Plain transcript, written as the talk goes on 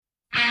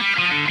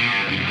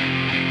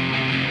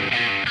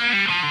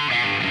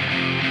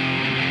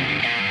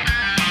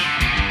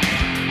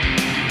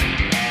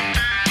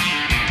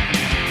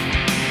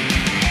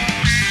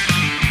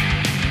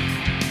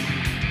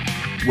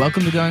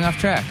Welcome to Going Off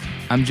Track.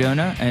 I'm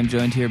Jonah. I am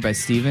joined here by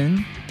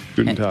Steven.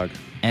 Guten Tag.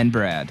 And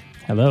Brad.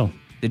 Hello.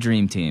 The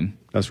Dream Team.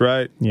 That's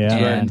right. Yeah.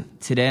 And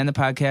today on the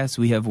podcast,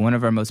 we have one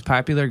of our most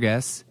popular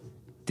guests,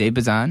 Dave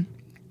Bazan,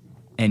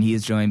 and he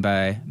is joined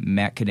by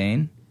Matt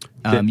Kadane.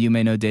 You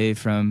may know Dave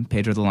from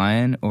Pedro The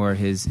Lion or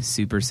his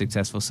super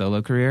successful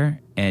solo career,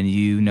 and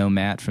you know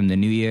Matt from The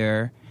New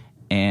Year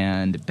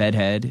and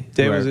Bedhead.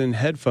 Dave was in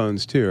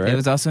Headphones too, right? Dave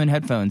was also in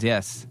Headphones,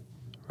 yes.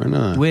 Or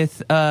not?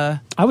 With I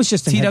was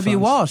just in T.W.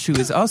 headphones. Walsh, who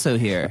is also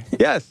here.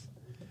 Yes.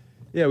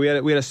 Yeah, we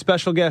had a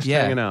special guest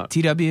hanging out.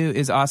 TW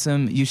is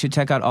awesome. You should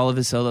check out all of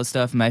his solo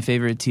stuff. My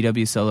favorite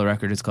TW solo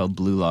record is called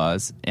Blue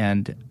Laws,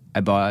 and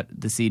I bought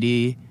the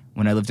CD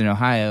when I lived in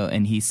Ohio,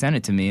 and he sent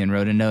it to me and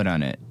wrote a note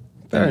on it.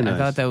 Very nice. I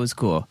thought that was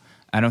cool.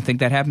 I don't think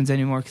that happens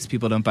anymore because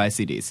people don't buy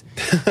CDs.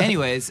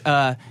 Anyways,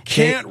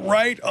 Can't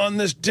write on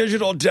this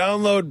digital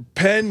download,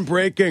 pen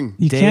breaking.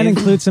 You can't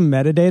include some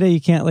metadata? You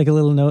can't like a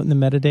little note in the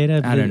metadata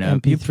of I don't know.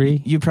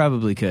 MP3? You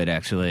probably could,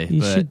 actually. You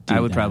but should do I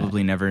would that.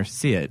 probably never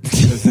see it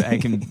because I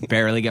can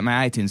barely get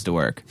my iTunes to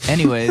work.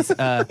 Anyways,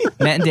 Matt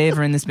and Dave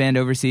are in this band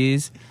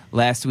overseas.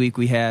 Last week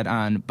we had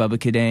on Bubba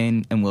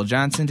Kadane and Will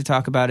Johnson to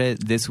talk about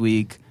it. This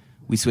week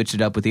we switched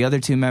it up with the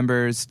other two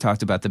members,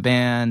 talked about the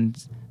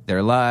band,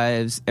 their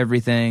lives,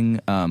 everything.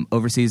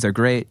 Overseas are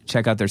great.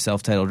 Check out their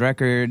self-titled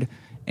record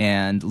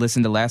and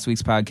listen to last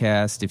week's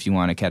podcast if you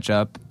want to catch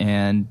up.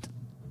 And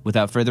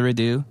without further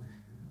ado,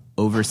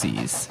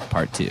 Overseas,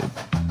 Part 2.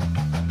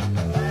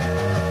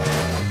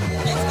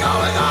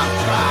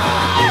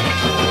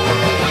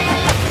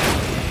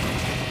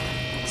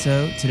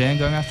 So today on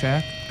Going Off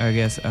Track, our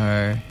guests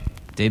are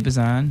Dave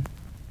Bazan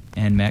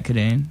and Matt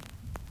Kadane.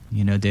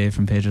 You know Dave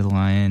from Pedro The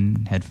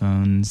Lion,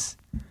 Headphones,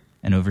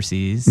 and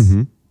Overseas.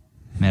 Mm-hmm.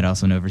 Matt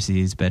also in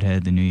Overseas,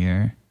 Bedhead, The New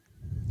Year.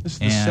 This is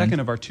the second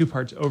of our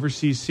two-parts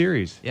overseas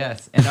series.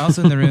 Yes, and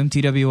also in the room,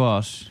 T.W.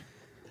 Walsh.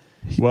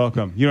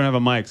 Welcome. You don't have a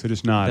mic, so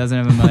just nod.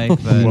 Doesn't have a mic,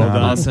 but Well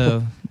done.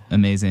 also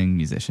amazing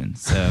musician.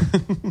 So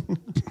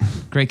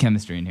great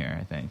chemistry in here,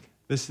 I think.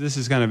 This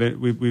is kind of it.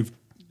 We've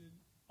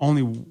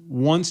only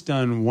once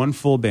done one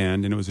full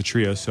band, and it was a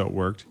trio, so it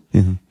worked.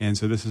 Mm-hmm. And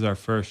so this is our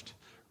first.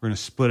 We're going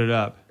to split it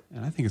up,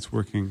 and I think it's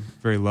working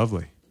very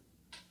lovely.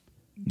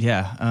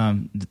 Yeah,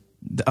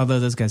 although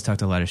those guys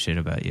talked a lot of shit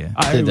about you.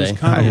 It was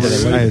kind of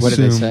I What did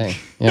they assume- say?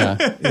 Yeah,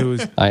 it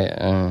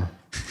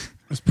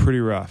was pretty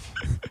rough.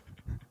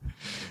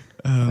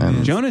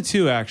 Jonah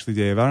too, actually,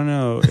 Dave. I don't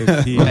know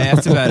if he. I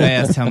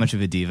asked how much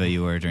of a diva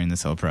you were during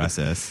this whole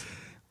process.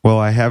 Well,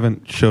 I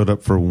haven't showed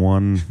up for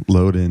one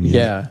load-in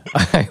yet.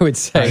 yeah. I would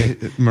say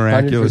I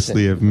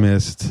miraculously 100%. have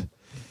missed.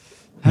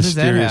 How does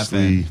that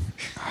mysteriously,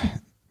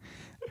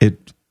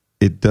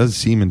 It does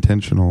seem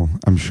intentional,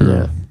 I'm sure.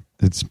 Yeah.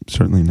 It's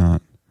certainly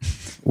not.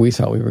 We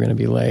thought we were going to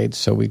be late,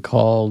 so we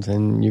called,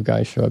 and you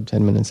guys show up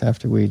 10 minutes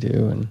after we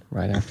do, and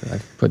right after I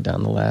put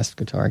down the last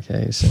guitar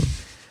case. And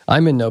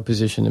I'm in no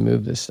position to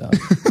move this stuff.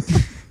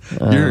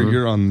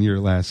 You're on your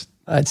last.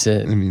 That's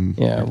it. I mean,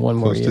 yeah, one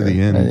more close year. to the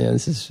end. Yeah,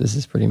 this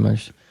is pretty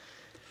much.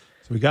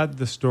 So we got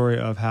the story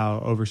of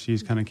how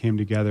Overseas kind of came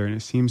together, and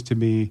it seems to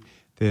me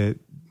that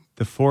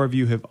the four of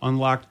you have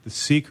unlocked the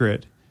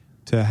secret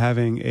to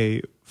having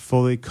a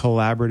fully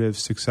collaborative,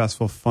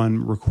 successful,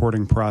 fun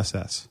recording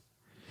process.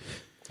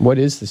 What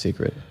is the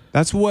secret?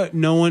 That's what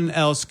no one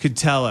else could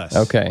tell us.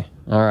 Okay.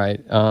 All right.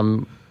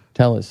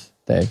 Tell us,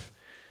 Dave.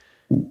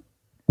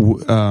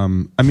 I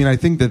mean, I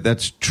think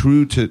that's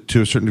true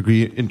to a certain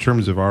degree in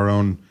terms of our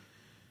own.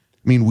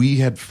 I mean, we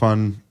had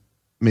fun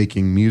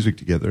making music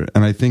together,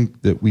 and I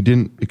think that we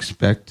didn't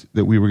expect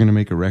that we were going to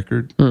make a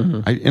record.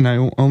 Mm-hmm.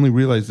 I only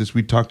realized this.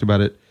 We talked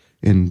about it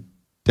in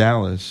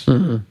Dallas,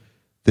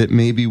 that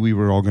maybe we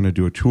were all going to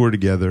do a tour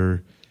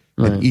together,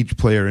 and each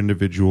play our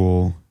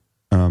individual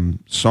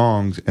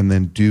songs, and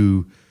then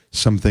do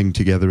something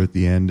together at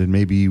the end, and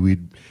maybe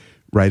we'd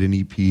write an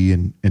EP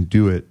and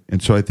do it.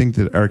 And so I think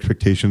that our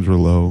expectations were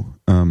low.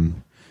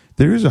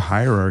 There is a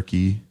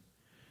hierarchy,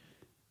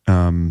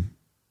 and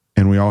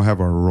we all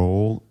have our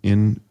role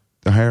in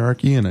the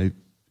hierarchy. And I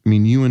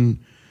mean, you and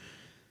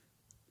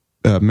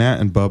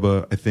Matt and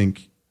Bubba, I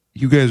think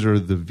you guys are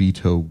the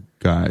veto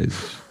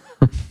guys.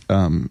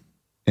 And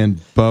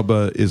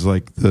Bubba is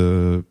like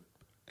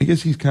I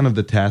guess he's kind of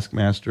the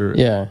taskmaster.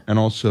 Yeah. And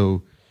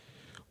also,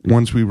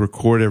 once we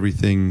record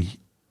everything,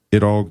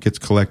 it all gets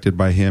collected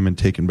by him and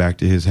taken back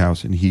to his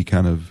house, and he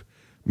kind of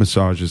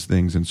massages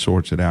things and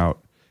sorts it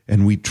out.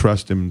 And we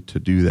trust him to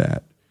do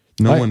that.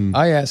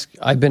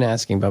 I've been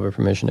asking Bubba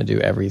permission to do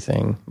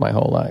everything my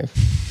whole life.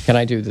 Can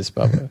I do this,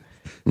 Bubba?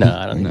 No,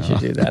 I don't think you should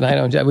do that. And I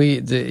don't.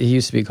 He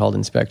used to be called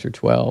Inspector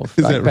 12.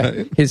 Is that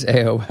right? His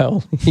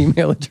AOL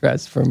email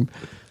address from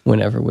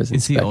whenever was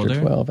Is he Inspector older?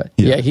 12.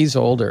 Yeah. Yeah, he's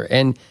older,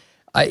 and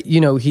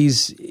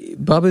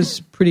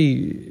Bubba's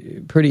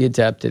pretty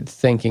adept at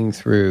thinking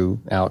through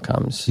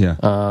outcomes. Yeah.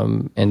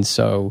 And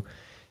so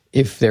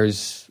if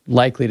there's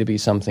likely to be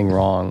something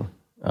wrong,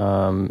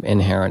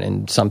 inherent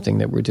in something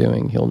that we're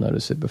doing, he'll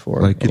notice it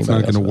before. Like it's not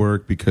anybody going to else will.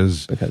 work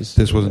because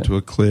this wasn't to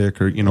a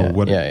click, or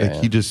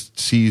he just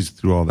sees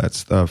through all that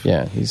stuff.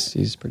 Yeah,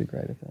 he's pretty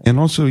great at that. And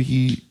also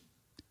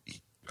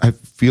I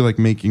feel like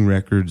making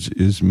records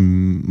is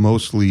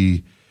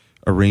mostly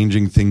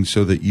arranging things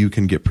so that you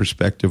can get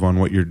perspective on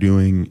what you're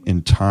doing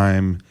in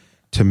time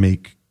to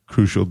make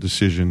crucial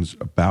decisions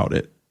about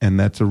it. And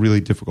that's a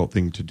really difficult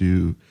thing to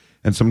do.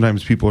 And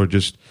sometimes people are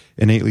just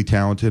innately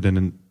talented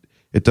and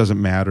it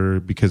doesn't matter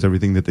because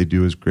everything that they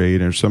do is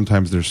great. Or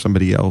sometimes there's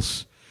somebody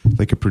else,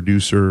 like a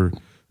producer,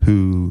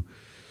 who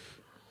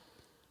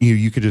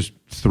you could just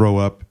throw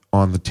up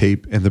on the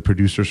tape and the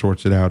producer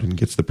sorts it out and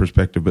gets the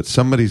perspective. But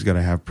somebody's got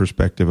to have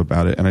perspective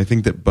about it. And I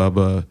think that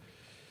Bubba,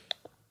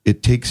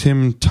 it takes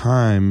him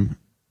time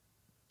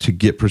to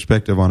get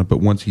perspective on it. But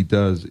once he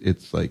does,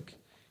 it's like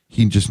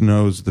he just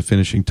knows the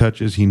finishing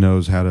touches. He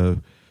knows how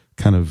to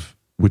kind of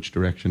which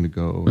direction to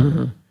go.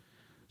 Mm-hmm.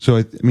 So,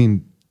 I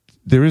mean,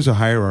 there is a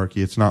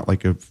hierarchy. It's not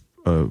like a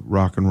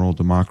rock and roll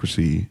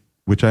democracy,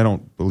 which I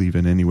don't believe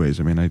in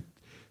anyways. I mean, I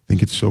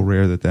think it's so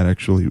rare that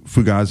actually,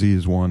 Fugazi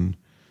is one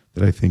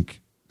that I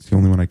think is the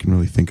only one I can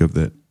really think of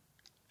that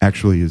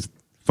actually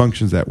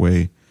functions that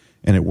way,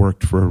 and it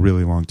worked for a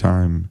really long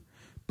time.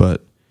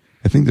 But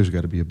I think there's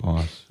got to be a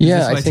boss.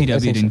 Yeah, I think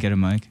TW didn't get a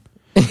mic.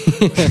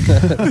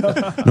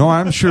 No,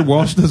 I'm sure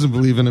Walsh doesn't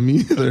believe in him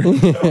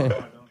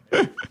either.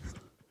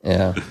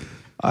 Yeah.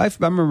 I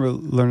remember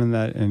learning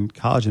that in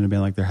college in a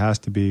band, like there has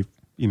to be,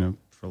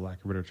 for lack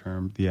of a better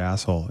term, the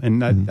asshole.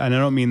 And and I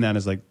don't mean that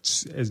as like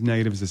as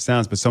negative as it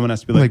sounds, but someone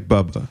has to be like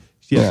Bubba.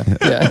 Yeah.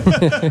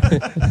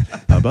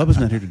 Bubba's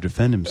not here to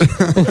defend himself.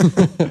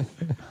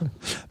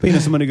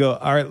 But someone to go,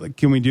 all right,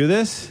 can we do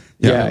this?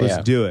 Yeah,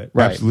 let's do it.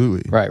 Right.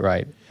 Absolutely. Right.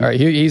 All right.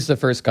 He's the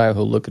first guy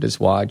who'll look at his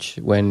watch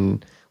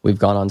when we've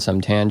gone on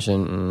some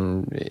tangent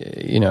and,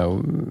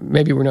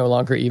 maybe we're no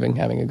longer even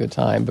having a good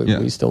time, but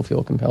we still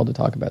feel compelled to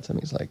talk about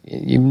something. He's like,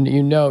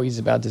 he's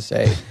about to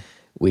say,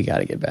 we got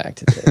to get back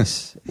to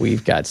this.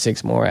 We've got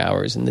 6 more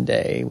hours in the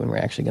day when we're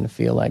actually going to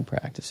feel like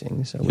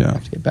practicing. So we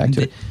have to get back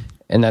to it.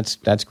 And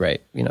that's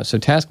great. So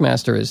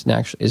Taskmaster is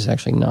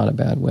actually not a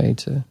bad way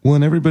to. Well,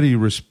 and everybody,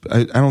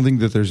 I don't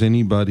think that there's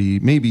anybody,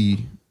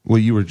 maybe, well,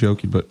 you were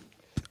joking, but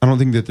I don't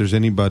think that there's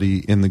anybody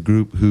in the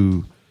group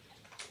who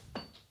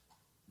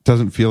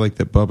doesn't feel like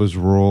that Bubba's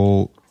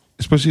role,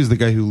 especially as the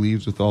guy who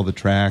leaves with all the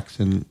tracks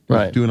and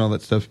doing all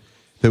that stuff,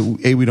 that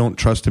A, we don't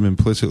trust him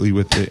implicitly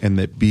with it, and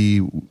that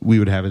B, we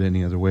would have it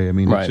any other way. I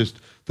mean, it's just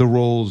the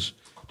roles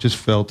just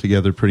fell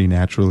together pretty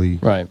naturally.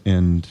 Right.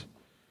 And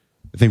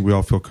I think we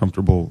all feel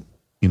comfortable,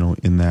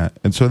 in that.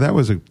 And so that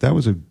was a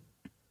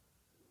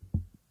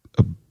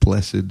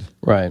blessed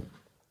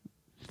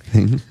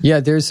thing. Yeah,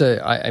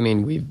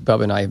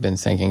 Bubba and I have been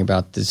thinking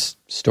about this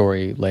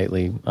story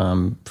lately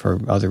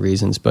for other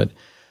reasons, but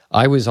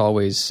I was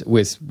always,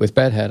 with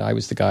Bedhead, I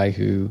was the guy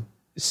who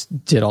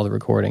did all the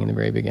recording in the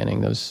very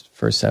beginning. Those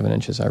first 7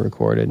 inches I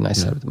recorded, and I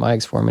set up the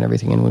mics for him and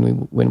everything.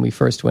 And when we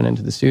first went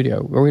into the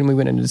studio, or when we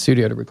went into the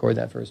studio to record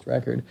that first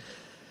record,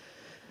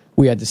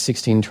 we had the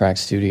 16-track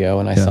studio,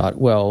 and I thought,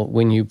 well,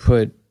 when you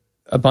put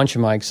a bunch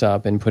of mics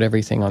up and put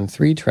everything on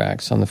 3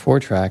 tracks on the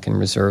 4-track and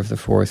reserve the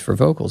 4th for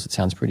vocals, it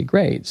sounds pretty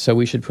great. So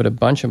we should put a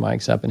bunch of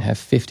mics up and have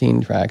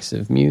 15 tracks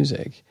of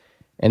music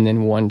and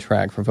then 1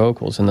 track for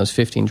vocals. And those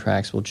 15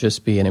 tracks will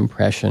just be an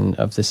impression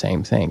of the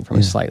same thing from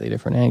a slightly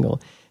different angle.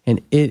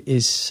 And it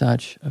is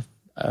such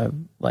a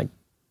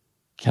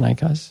can I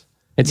cuss?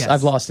 Yes.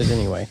 I've lost it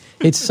anyway.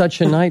 It's such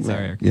a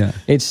nightmare. Yeah.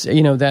 It's,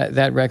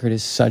 that record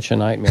is such a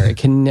nightmare. It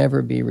can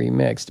never be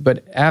remixed.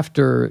 But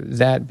after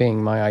that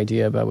being my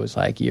idea, Bubba was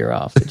like, you're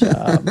off the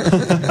job.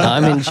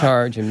 I'm in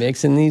charge of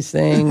mixing these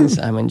things.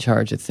 I'm in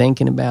charge of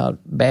thinking about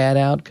bad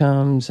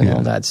outcomes and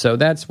all that. So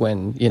that's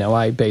when,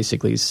 I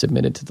basically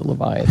submitted to the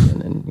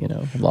Leviathan and,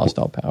 have lost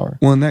all power.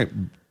 Well,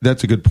 and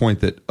that's a good point,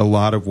 that a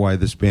lot of why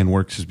this band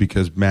works is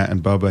because Matt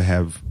and Bubba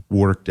have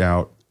worked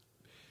out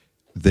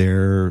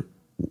their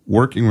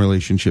working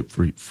relationship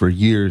for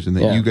years, and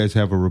that you guys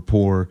have a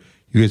rapport,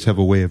 you guys have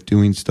a way of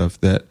doing stuff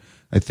that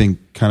I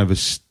think kind of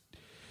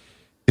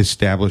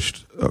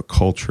established a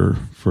culture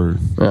for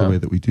the way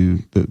that we do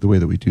the way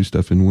that we do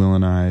stuff. And Will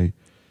and I,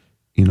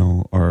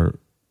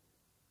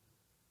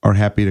 are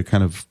happy to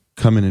kind of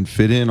come in and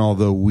fit in,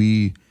 although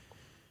we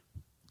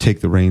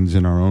take the reins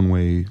in our own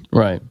way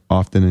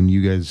often, and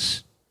you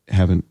guys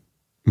haven't.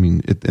 I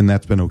mean, and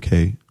that's been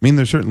okay. I mean,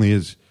 there certainly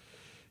is.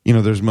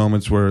 There's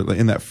moments where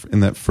in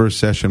that first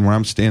session where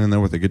I'm standing there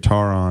with a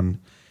guitar on,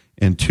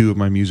 and 2 of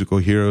my musical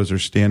heroes are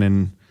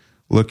standing,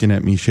 looking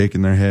at me,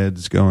 shaking their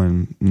heads,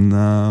 going,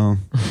 "No,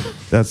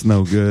 that's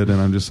no good." And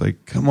I'm just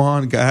like, "Come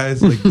on,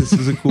 guys! Like, this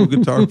is a cool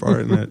guitar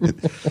part." And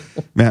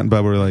Matt and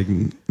Bubba were like,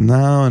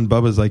 "No," and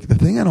Bubba's like, "The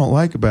thing I don't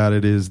like about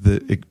it is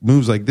that it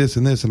moves like this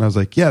and this." And I was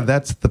like, "Yeah,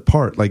 that's the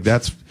part. Like,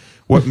 that's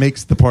what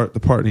makes the part the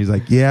part." And he's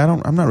like, "Yeah,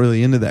 I'm not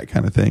really into that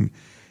kind of thing."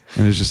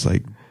 And it's just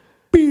like.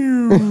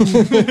 And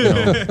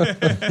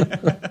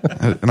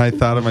I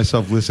thought of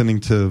myself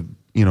listening to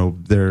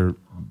their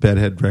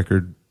Bedhead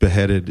record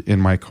Beheaded in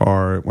my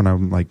car when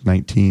I'm like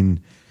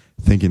 19,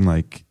 thinking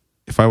like,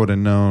 if I would have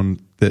known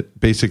that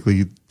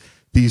basically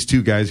these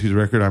two guys whose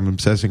record I'm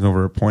obsessing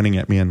over are pointing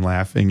at me and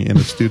laughing in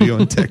a studio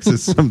in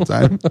Texas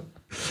sometime,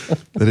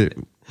 that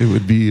it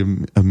would be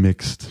a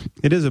mixed.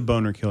 It is a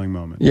boner killing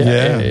moment.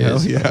 Yeah,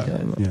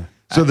 Yeah.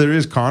 So there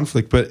is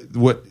conflict, but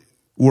what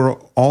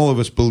all of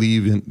us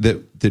believe in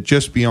that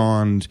just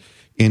beyond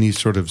any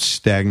sort of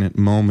stagnant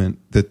moment,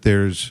 that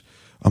there's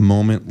a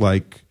moment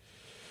like,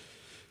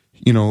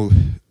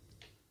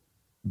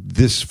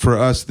 this for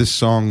us, this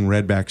song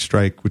Redback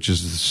Strike, which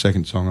is the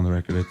second song on the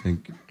record, I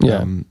think.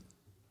 Yeah.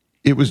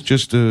 It was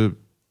just it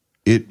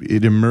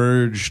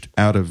emerged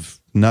out of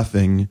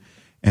nothing,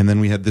 and then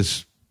we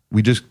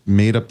just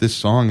made up this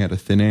song out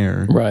of thin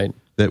air, right?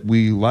 That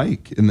we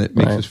like and that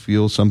makes us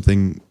feel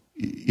something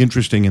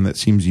interesting and that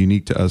seems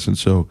unique to us. And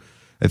so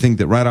I think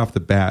that right off the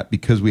bat,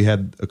 because we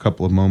had a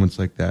couple of moments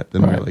like that,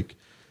 then we're like,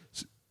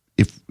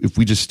 if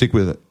we just stick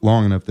with it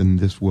long enough, then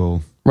this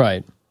will.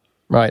 Right.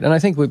 And I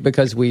think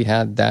because we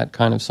had that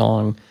kind of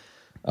song,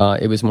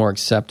 it was more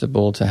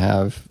acceptable to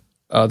have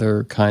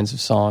other kinds of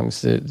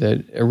songs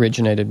that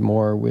originated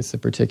more with a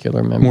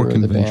particular member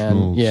of the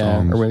band.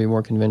 Songs. Or maybe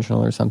more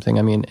conventional or something.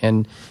 I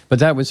mean, but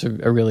that was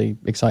a really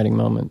exciting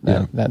moment,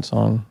 that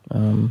song.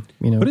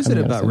 What is it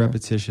about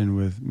repetition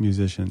with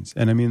musicians?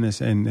 And I mean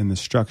this in the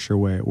structure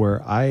way, where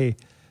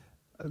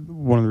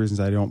one of the reasons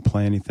I don't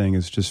play anything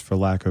is just for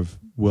lack of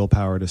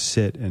willpower to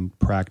sit and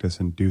practice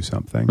and do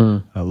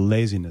something.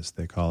 Laziness,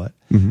 they call it.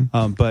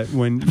 Mm-hmm. But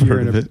when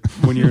you're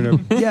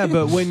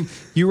but when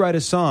you write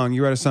a song,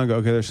 go,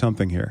 okay, there's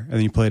something here, and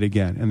then you play it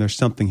again, and there's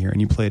something here,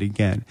 and you play it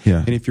again.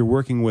 Yeah. And if you're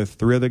working with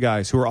three other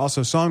guys who are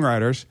also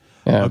songwriters,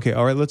 okay,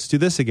 all right, let's do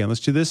this again,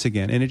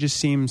 and it just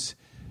seems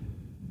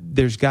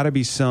there's got to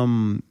be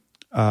some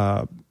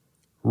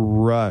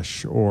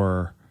rush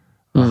or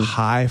a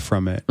high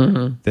from it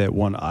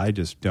that I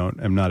just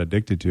am not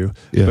addicted to.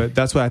 Yeah. But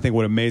that's what I think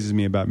what amazes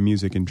me about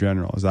music in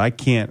general is I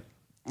can't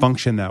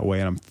function that way,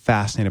 and I'm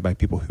fascinated by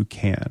people who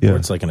can. Or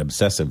it's like an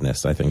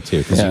obsessiveness, I think, too,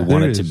 because you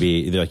want it to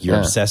be like you're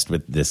obsessed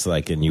with this,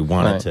 like, and you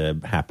want it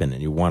to happen,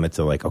 and you want it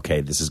to like, okay,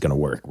 this is going to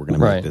work. We're going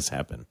to make this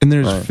happen. And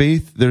there's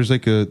faith. There's a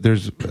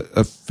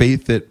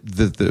faith that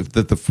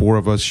the four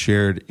of us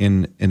shared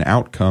in an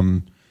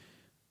outcome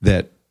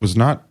that was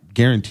not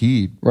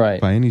guaranteed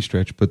by any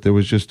stretch, but there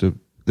was just a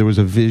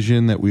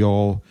vision that we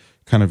all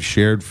kind of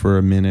shared for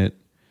a minute.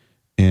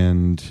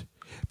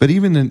 But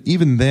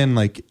even then,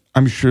 like,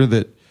 I'm sure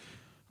that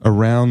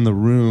around the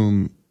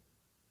room,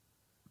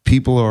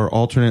 people are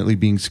alternately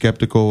being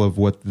skeptical of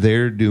what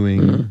they're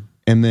doing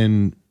and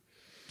then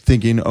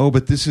thinking, oh,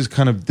 but this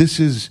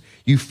is,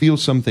 you feel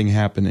something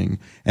happening.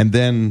 And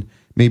then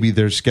maybe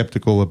they're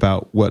skeptical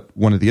about what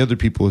one of the other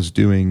people is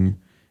doing.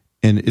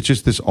 And it's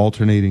just this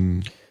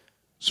alternating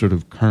sort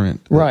of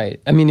current. Right.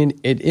 I mean,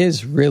 it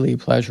is really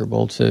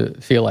pleasurable to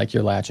feel like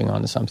you're latching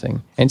onto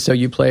something. And so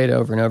you play it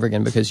over and over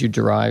again because you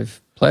derive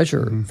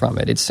pleasure from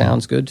it. It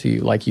sounds good to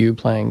you, like you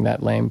playing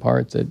that lame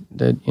part that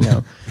you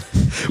well,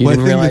 didn't I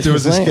think realize that there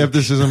was a lame.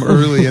 Skepticism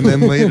early, and then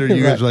later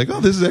you guys were like,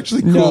 oh, this is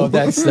actually cool. No,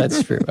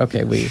 that's true.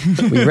 Okay, we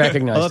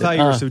recognized I love it. how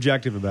you were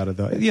subjective about it,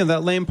 though.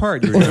 That lame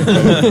part. You were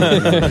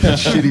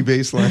Shitty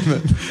bass line.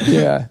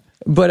 Yeah.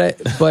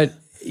 But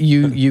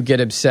you get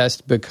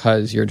obsessed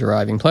because you're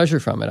deriving pleasure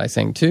from it, I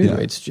think, too.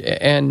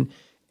 Yeah.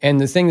 And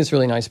the thing that's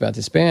really nice about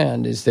this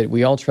band is that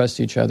we all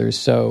trust each other.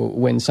 So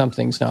when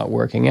something's not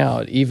working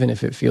out, even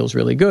if it feels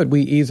really good,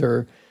 we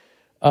either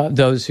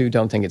those who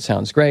don't think it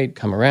sounds great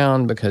come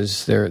around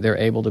because they're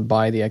able to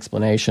buy the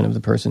explanation of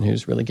the person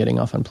who's really getting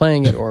off on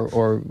playing it,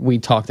 or we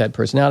talk that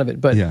person out of it.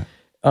 But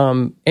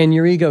and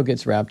your ego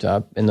gets wrapped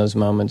up in those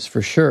moments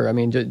for sure. I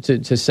mean,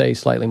 to say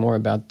slightly more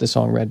about the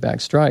song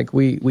Redback Strike,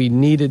 we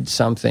needed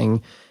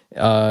something.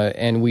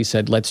 And we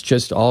said, let's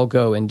just all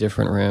go in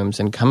different rooms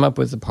and come up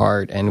with the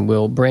part, and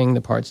we'll bring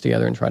the parts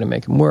together and try to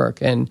make them work.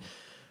 And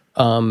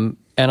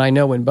I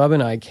know when Bub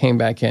and I came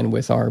back in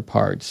with our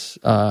parts,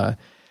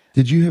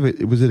 did you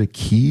have was it a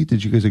key?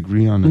 Did you guys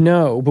agree on it?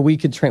 No, but we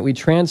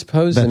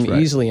transposed them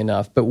easily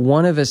enough. But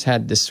one of us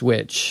had to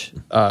switch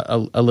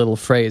a little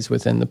phrase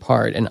within the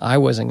part, and I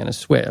wasn't going to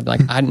switch. I'm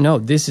like, I know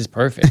this is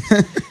perfect.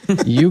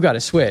 You got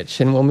to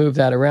switch, and we'll move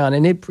that around.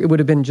 And it would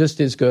have been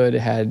just as good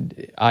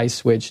had I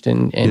switched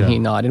and he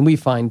not. And we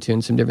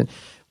fine-tuned some different.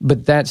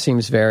 But that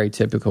seems very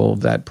typical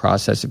of that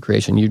process of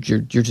creation. You're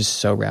just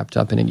so wrapped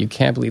up in it. You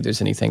can't believe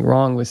there's anything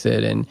wrong with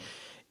it. And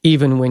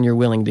even when you're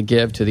willing to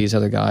give to these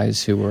other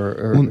guys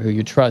who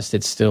you trust,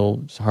 it's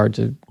still hard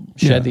to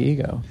shed the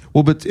ego.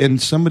 Well,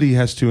 and somebody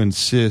has to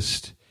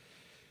insist.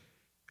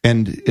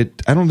 And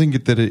I don't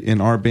think that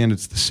in our band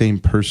it's the same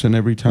person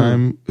every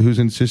time who's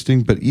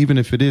insisting. But even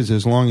if it is,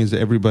 as long as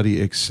everybody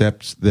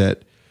accepts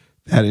that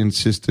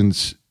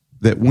insistence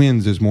that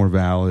wins is more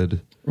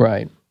valid,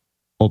 right?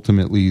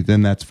 Ultimately,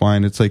 then that's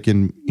fine. It's like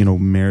in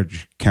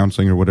marriage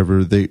counseling or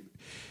whatever. It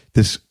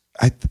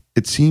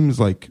seems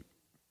like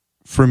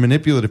for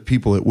manipulative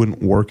people it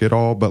wouldn't work at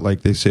all. But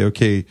like they say,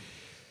 okay,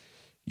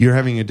 you're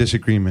having a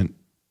disagreement.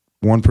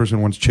 One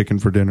person wants chicken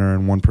for dinner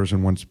and one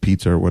person wants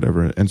pizza or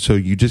whatever. And so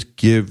you just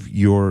give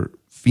your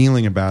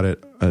feeling about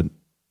it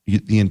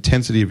the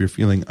intensity of your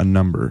feeling a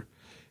number,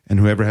 and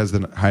whoever has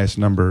the highest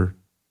number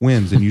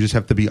wins, and you just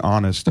have to be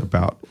honest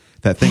about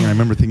that thing. And I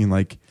remember thinking,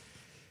 like,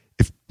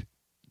 if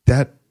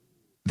that,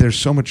 there's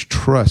so much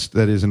trust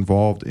that is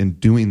involved in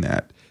doing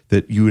that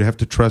you would have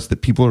to trust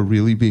that people are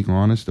really being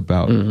honest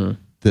about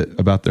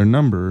about their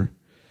number.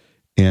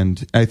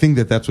 And I think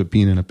that that's what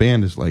being in a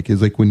band is like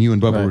when you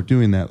and Bubba were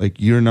doing that, like,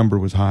 your number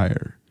was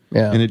higher,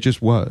 and it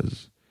just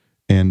was,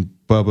 and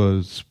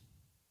Bubba's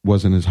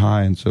wasn't as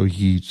high, and so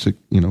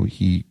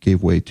he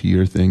gave way to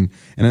your thing.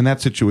 And in that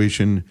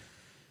situation,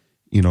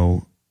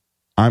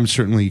 I'm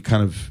certainly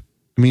kind of,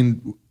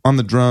 on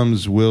the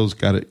drums, Will's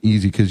got it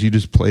easy because you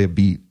just play a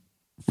beat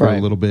for a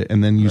little bit,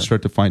 and then you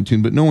start to fine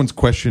tune. But no one's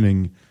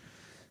questioning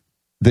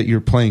that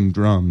you're playing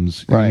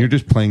drums. Right. You're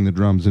just playing the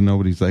drums, and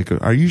nobody's like,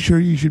 "Are you sure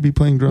you should be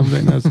playing drums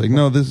right now?" It's like,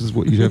 no, this is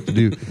what you have to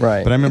do.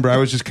 Right. But I remember I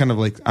was just kind of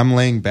like, I'm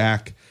laying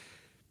back,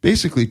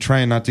 basically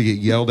trying not to get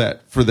yelled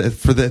at for the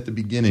at the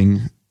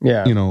beginning.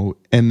 Yeah.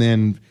 And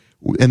then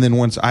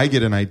once I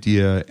get an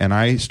idea and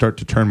I start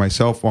to turn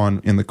myself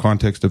on in the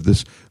context of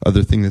this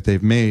other thing that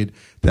they've made,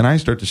 then I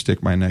start to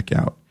stick my neck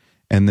out.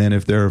 And then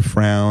if there are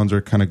frowns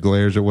or kind of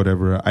glares or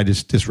whatever, I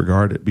just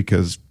disregard it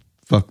because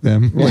fuck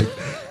them. Like,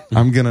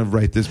 I'm going to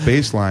write this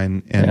bass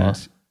line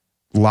and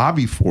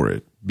lobby for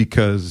it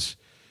because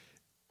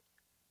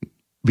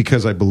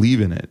I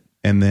believe in it.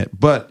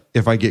 But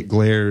if I get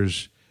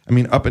glares,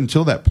 up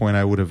until that point,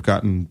 I would have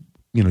gotten,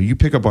 you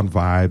pick up on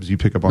vibes, you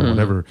pick up on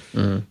whatever,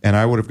 and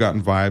I would have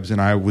gotten vibes,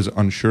 and I was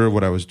unsure of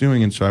what I was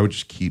doing, and so I would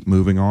just keep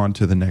moving on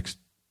to the next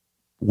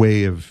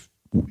way of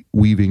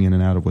weaving in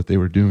and out of what they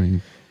were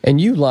doing. And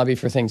you lobby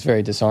for things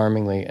very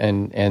disarmingly,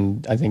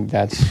 and I think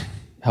that's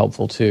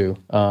helpful too.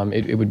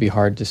 It would be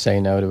hard to say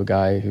no to a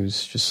guy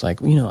who's just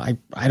like, I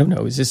don't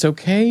know, is this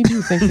okay? Do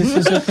you think this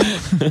is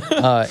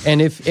okay?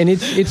 And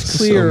it's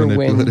clear so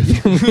when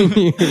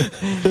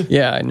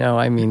you,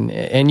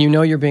 and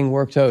you're being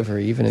worked over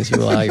even as you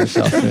allow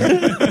yourself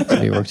to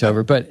be worked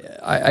over. But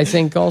I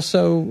think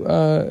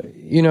also,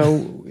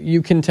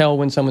 you can tell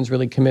when someone's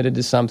really committed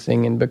to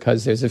something, and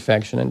because there's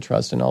affection and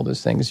trust and all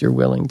those things, you're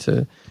willing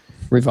to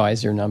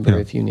revise your number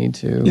if you need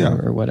to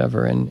or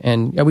whatever.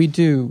 And we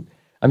do.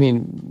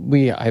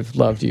 I've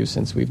loved you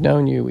since we've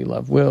known you. We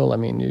love Will.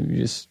 You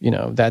just,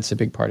 that's a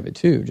big part of it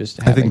too. Just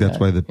having I think that's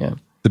why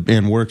the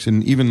band works.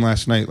 And even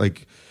last night,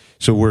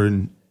 so we're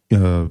in,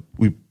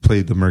 we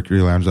played the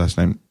Mercury Lounge last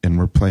night, and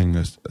we're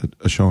playing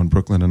a show in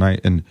Brooklyn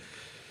tonight. And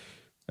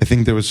I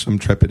think there was some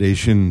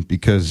trepidation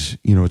because,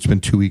 it's been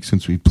 2 weeks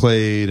since we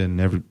played,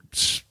 and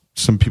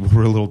some people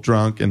were a little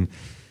drunk, and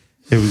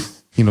it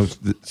was,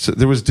 so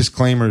there was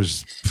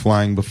disclaimers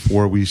flying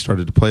before we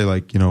started to play,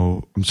 like,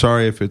 I'm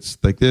sorry if it's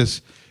like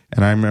this.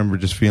 And I remember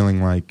just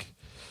feeling like,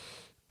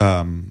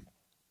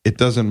 it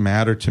doesn't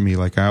matter to me.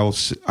 Like,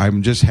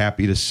 I'm just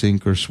happy to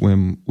sink or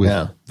swim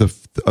with the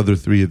other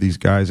three of these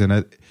guys. And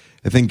I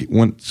think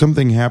when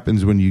something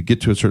happens, when you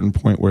get to a certain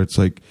point where it's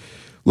like,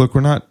 look,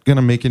 we're not going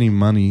to make any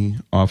money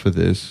off of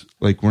this.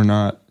 Like, we're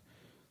not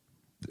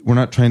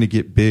trying to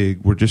get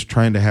big. We're just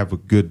trying to have a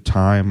good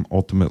time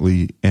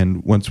ultimately.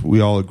 And once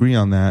we all agree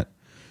on that,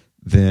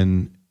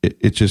 then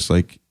it's just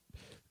like,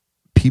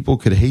 people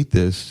could hate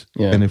this.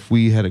 Yeah. And if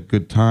we had a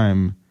good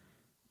time,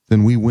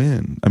 then we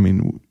win.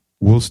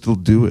 We'll still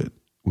do it.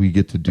 We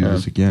get to do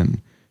this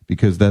again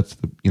because that's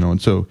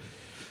and so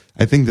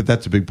I think that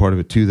that's a big part of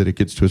it too, that it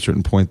gets to a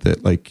certain point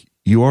that, like,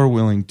 you are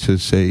willing to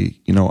say,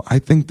 I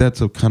think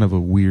that's a kind of a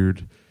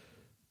weird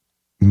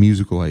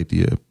musical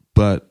idea,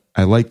 but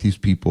I like these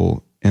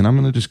people, and I'm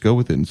going to just go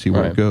with it and see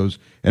where it goes,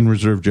 and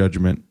reserve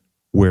judgment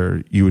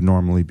where you would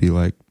normally be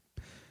like,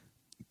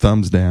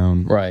 thumbs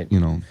down, right?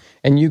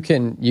 And you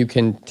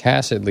can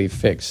tacitly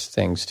fix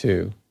things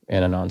too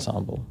in an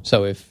ensemble.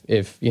 So if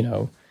it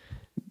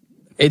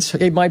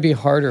might be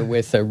harder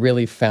with a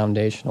really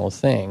foundational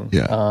thing,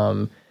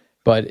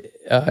 but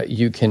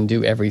you can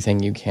do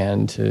everything you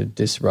can to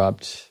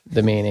disrupt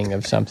the meaning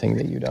of something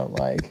that you don't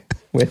like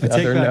with other notes.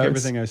 I take back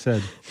everything I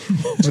said.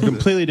 It's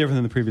completely different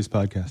than the previous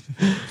podcast.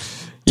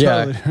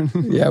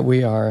 Yeah,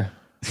 we are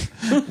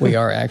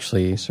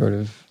actually sort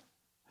of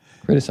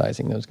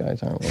criticizing those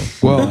guys, aren't we?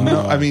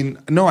 Well, I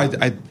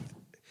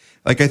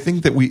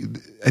think that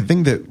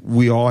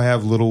we all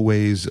have little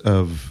ways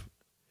of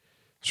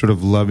sort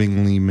of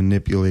lovingly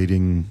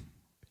manipulating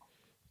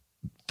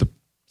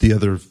the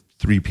other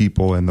three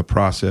people and the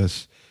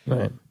process,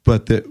 right?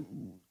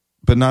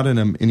 But not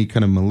in any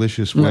kind of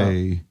malicious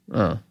way.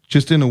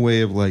 Just in a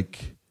way of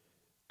like,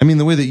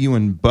 the way that you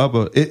and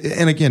Bubba,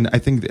 and again, I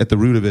think at the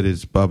root of it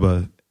is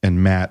Bubba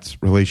and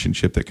Matt's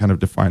relationship that kind of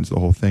defines the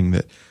whole thing.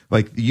 That,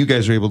 like, you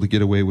guys are able to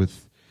get away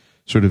with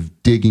sort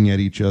of digging at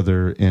each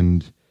other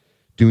and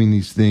doing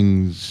these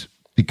things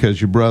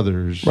because you're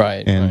brothers,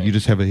 right? And you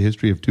just have a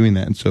history of doing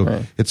that, and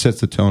so it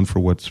sets the tone for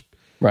what's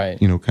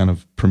kind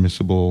of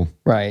permissible,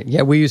 right?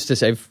 Yeah, we used to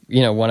say,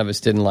 one of us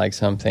didn't like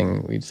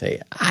something, we'd say,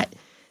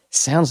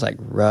 sounds like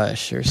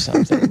Rush or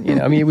something.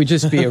 It would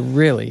just be a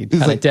really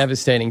kind of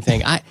devastating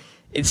thing.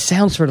 it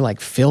sounds sort of like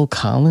Phil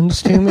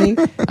Collins to me.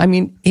 I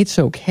mean, it's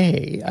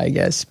okay, I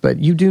guess, but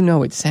you do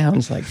know it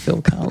sounds like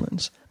Phil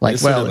Collins. Like,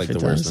 it's well, sort of like if it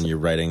the worst does. when you're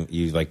writing,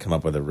 you like come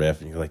up with a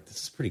riff and you're like,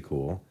 this is pretty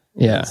cool.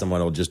 Yeah. And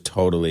someone will just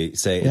totally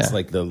say it's Yeah.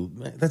 like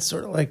that's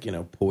sort of like,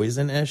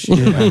 Poison-ish.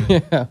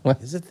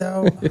 Is it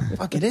though?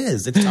 Fuck, it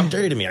is. It's Tom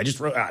Dirty to me. I just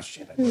wrote,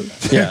 shit. I wrote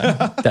that.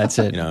 Yeah, that's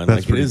it. And That's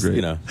like it pretty is,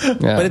 great.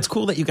 But it's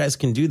cool that you guys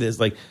can do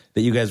this, like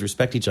that you guys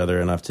respect each other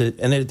enough to,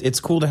 and it's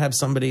cool to have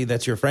somebody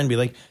that's your friend be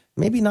like,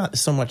 maybe not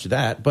so much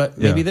that, but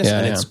maybe this,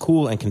 and it's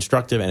cool and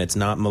constructive and it's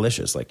not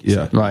malicious, like you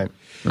said. Right.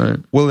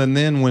 Well, and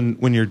then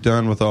when you're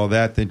done with all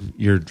that, then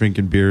you're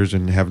drinking beers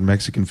and having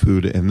Mexican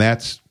food, and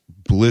that's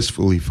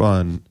blissfully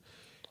fun.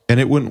 And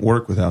it wouldn't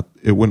work without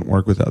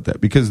that,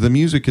 because the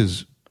music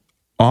is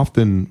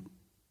often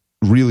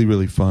really,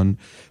 really fun.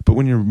 But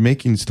when you're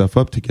making stuff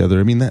up together,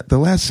 I mean, that the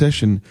last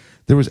session,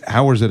 there was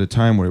hours at a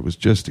time where it was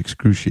just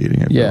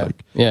excruciating. I feel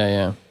like.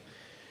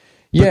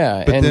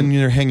 But then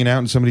you're hanging out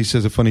and somebody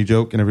says a funny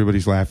joke and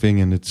everybody's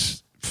laughing and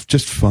it's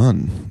just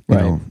fun, you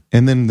know.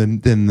 And then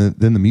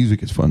the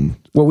music is fun.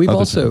 Well, we've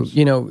also,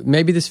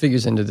 maybe this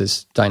figures into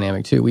this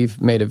dynamic too.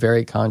 We've made a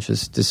very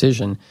conscious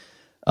decision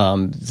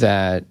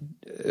that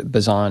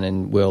Bazan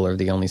and Will are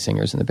the only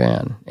singers in the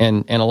band,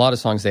 and a lot of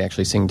songs they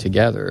actually sing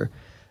together.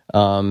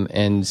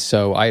 And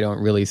so I don't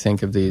really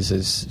think of these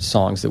as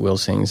songs that Will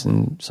sings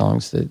and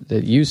songs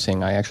that you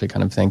sing. I actually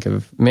kind of think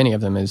of many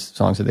of them as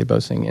songs that they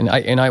both sing,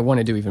 and I want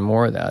to do even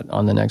more of that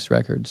on the next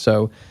record.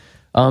 So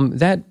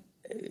that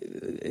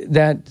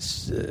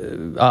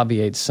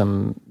obviates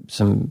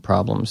some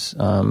problems,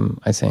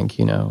 I think.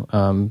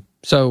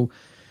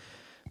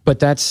 But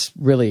that's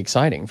really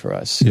exciting for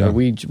us. Yeah.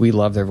 We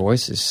love their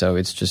voices, so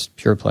it's just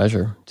pure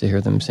pleasure to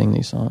hear them sing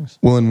these songs.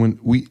 Well, and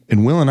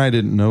Will and I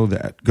didn't know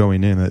that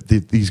going in, that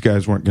these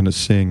guys weren't going to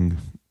sing,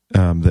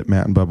 that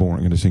Matt and Bubba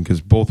weren't going to sing,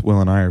 because both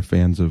Will and I are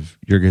fans of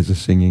your guys'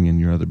 singing and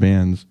your other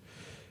bands,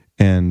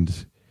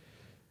 and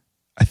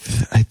I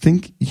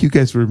think you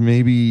guys were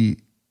maybe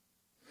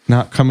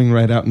not coming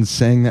right out and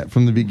saying that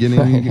from the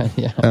beginning,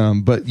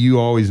 but you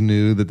always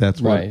knew that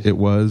that's what it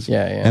was.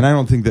 And I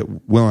don't think that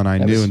Will and I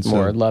that knew. Was and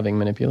more so, loving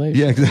manipulation.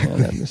 Yeah,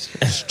 exactly.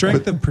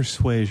 Strength of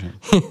persuasion.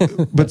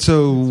 But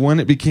so when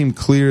it became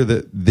clear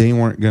that they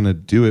weren't going to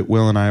do it,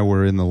 Will and I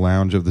were in the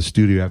lounge of the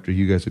studio after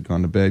you guys had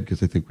gone to bed,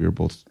 because I think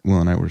Will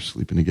and I were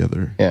sleeping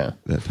together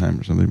that time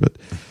or something. But,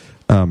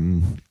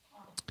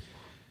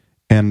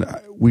 and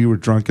we were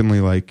drunkenly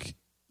like,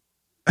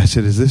 I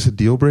said, is this a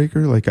deal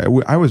breaker? Like, I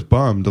was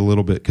bummed a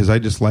little bit because I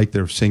just liked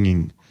their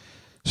singing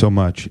so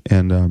much.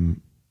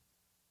 And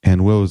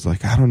Will was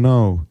like, I don't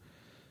know,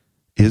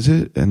 is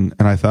it? And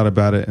I thought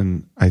about it,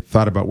 and I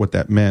thought about what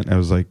that meant. I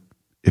was like,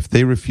 if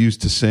they refuse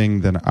to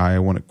sing, then I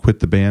want to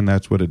quit the band.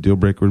 That's what a deal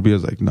breaker would be. I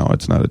was like, no,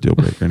 it's not a deal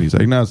breaker. And he's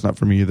like, no, it's not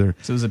for me either.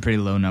 So it was a pretty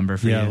low number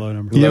for you. Yeah, low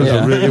number. Yeah,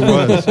 it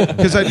was.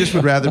 Because I just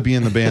would rather be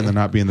in the band than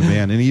not be in the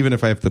band. And even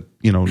if I have to,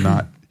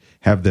 not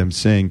have them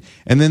sing.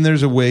 And then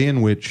there's a way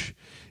in which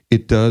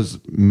it does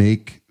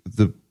make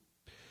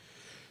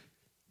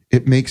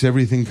it makes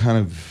everything kind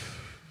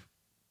of,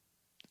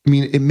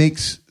 it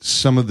makes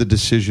some of the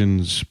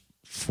decisions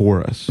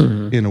for us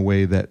in a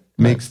way that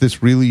makes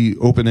this really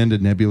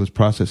open-ended, nebulous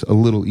process a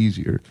little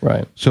easier.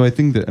 Right. So I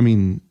think that,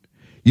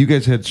 you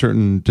guys had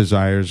certain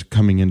desires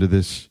coming into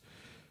this,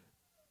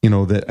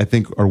 that I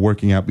think are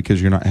working out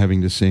because you're not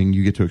having to sing.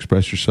 You get to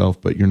express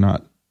yourself, but you're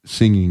not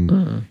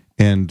singing.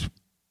 And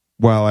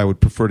while I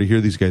would prefer to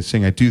hear these guys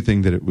sing, I do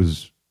think that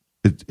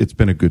it's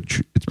been a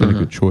good a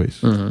good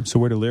choice. So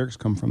where do lyrics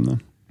come from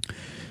then?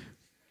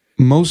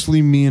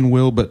 Mostly me and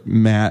Will, but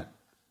Matt,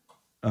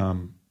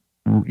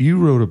 you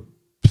wrote a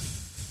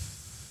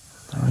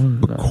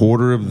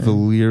quarter of the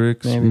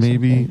lyrics,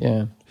 maybe.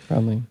 Yeah,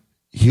 probably.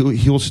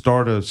 He'll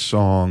start a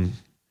song,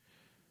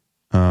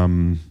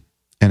 and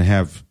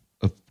have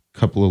a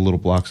couple of little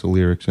blocks of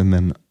lyrics, and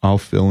then I'll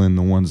fill in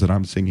the ones that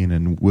I'm singing,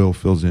 and Will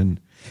fills in.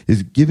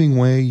 Is Giving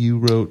Way you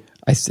wrote?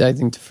 I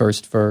think the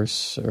first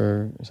verse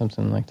or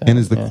something like that. And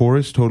is the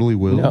chorus totally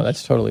Will? No,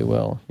 that's totally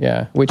Will.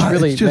 Yeah, which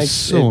really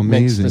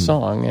makes the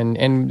song,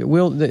 and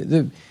Will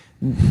the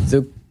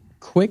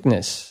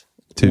quickness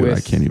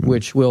with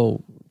which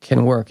Will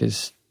can work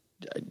is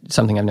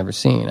something I've never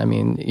seen.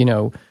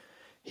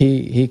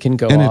 He can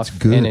go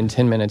off and in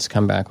 10 minutes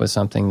come back with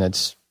something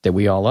that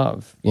we all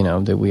love,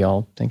 that we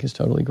all think is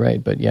totally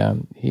great. But yeah,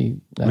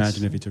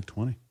 imagine if he took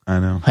 20. I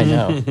know.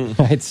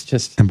 It's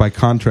just, and by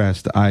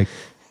contrast, I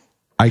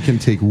can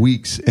take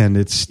weeks and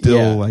it's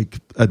still like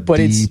a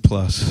D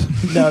plus.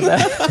 No,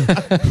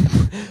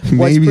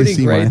 what's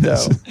pretty great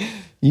though,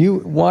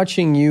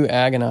 watching you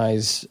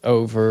agonize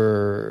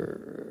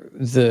over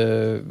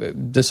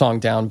the song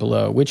Down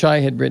Below, which I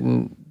had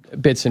written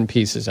bits and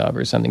pieces of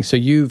or something. So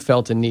you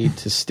felt a need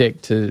to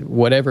stick to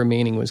whatever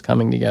meaning was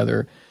coming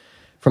together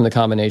from the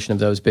combination of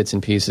those bits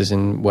and pieces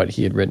and what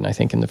he had written, I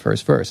think, in the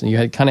first verse. And you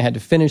had to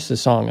finish the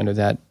song under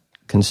that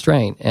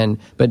constraint.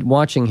 But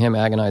watching him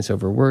agonize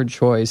over word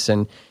choice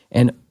and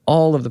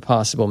all of the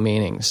possible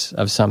meanings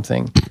of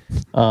something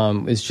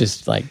is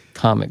just like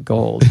comic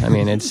gold. I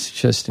mean, it's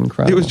just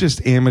incredible. It was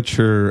just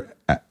amateur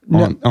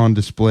on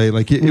display.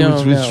 Like it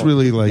was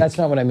really like. That's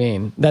not what I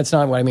mean. That's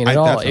not what I mean at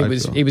all.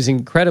 It was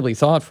incredibly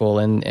thoughtful,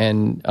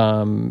 and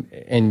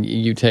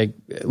you take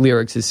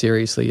lyrics as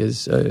seriously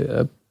as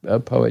a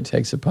poet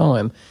takes a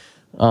poem,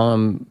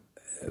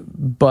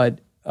 but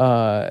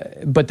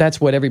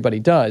that's what everybody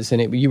does,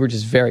 and you were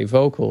just very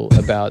vocal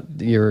about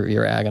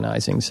your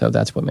agonizing. So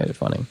that's what made it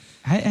funny.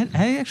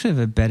 I actually have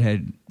a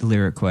Bedhead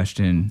lyric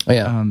question. Oh,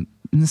 yeah.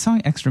 In the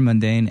song Extra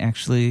Mundane,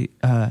 actually,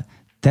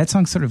 that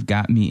song sort of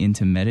got me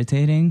into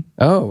meditating.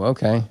 Oh,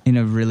 okay. In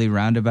a really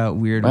roundabout,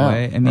 weird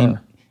way. I mean,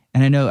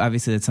 and I know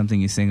obviously that's something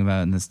you sing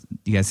about in this.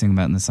 You guys sing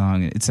about in the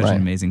song. It's such an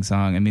amazing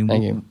song. I mean,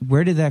 Thank you.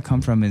 Where did that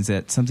come from? Is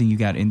that something you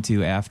got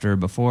into after,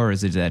 before, or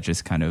is it that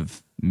just kind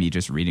of me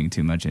just reading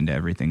too much into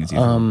everything as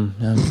usual?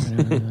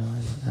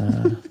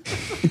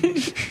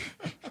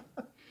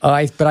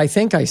 But I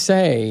think I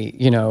say,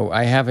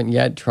 I haven't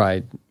yet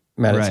tried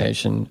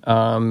meditation,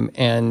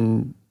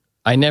 and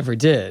I never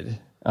did.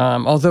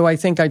 Although I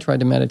think I tried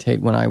to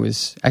meditate when I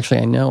was, actually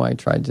I know I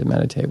tried to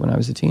meditate when I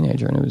was a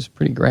teenager, and it was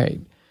pretty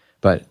great.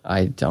 But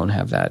I don't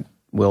have that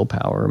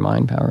willpower or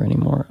mind power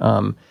anymore.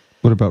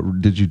 What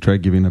about, did you try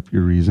giving up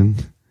your reason?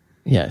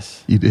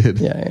 Yes. You did?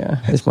 Yeah,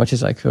 as much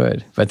as I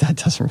could. But that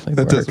doesn't really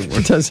work.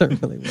 It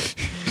doesn't really work.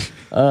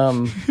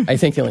 I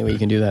think the only way you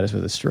can do that is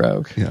with a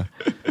stroke. Yeah.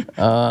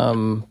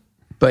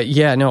 But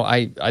yeah, no,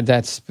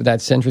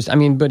 that's interesting. I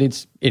mean, but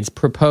it's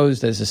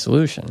proposed as a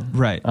solution,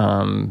 right?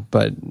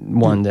 But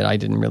one that I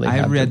didn't really.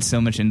 I read so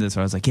much into this,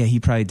 where I was like, yeah,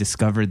 he probably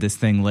discovered this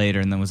thing later,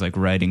 and then was like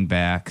writing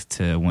back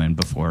to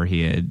before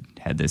he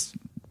had this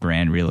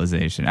grand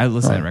realization. I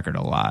listen to that record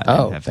a lot.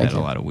 Oh, I've had a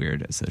lot of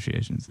weird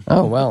associations.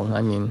 Oh well,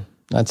 I mean,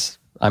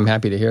 I'm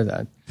happy to hear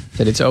that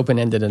it's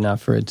open-ended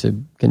enough for it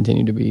to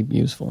continue to be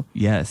useful.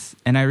 Yes,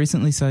 and I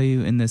recently saw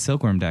you in the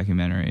Silkworm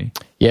documentary.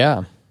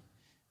 Yeah.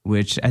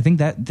 Which I think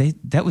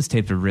that was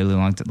taped a really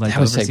long time, like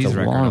that was overseas taped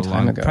a long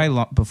time ago,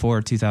 probably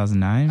before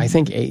 2009. I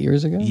think 8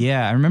 years ago.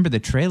 Yeah, I remember the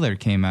trailer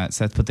came out.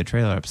 Seth put the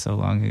trailer up so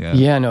long ago.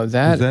 Yeah, no, was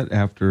that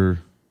after?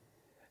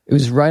 It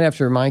was right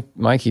after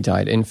Mikey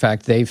died. In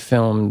fact, they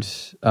filmed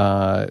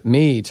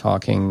me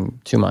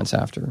talking 2 months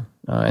after,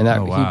 and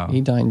that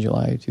he died in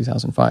July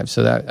 2005.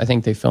 So that I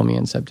think they filmed me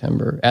in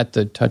September at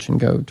the Touch and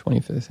Go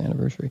 25th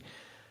anniversary.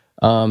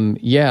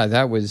 Yeah,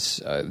 that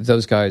was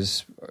those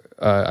guys.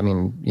 I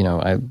mean,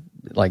 I.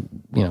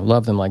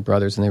 Love them like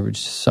brothers, and they were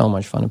just so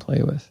much fun to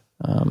play with.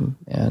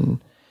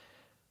 And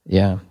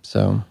yeah,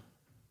 so,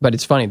 but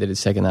it's funny that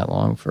it's taken that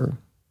long for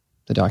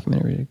the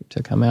documentary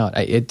to come out.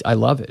 I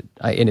love it,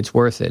 and it's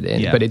worth it.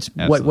 But it's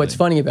what's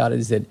funny about it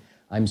is that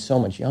I'm so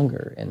much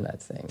younger in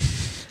that thing,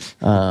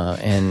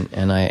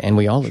 and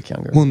we all look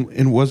younger. Well,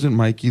 and wasn't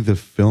Mikey the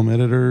film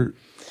editor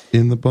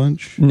in the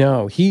bunch?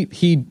 No,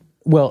 he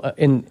well,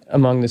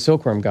 among the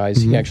Silkworm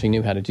guys, he actually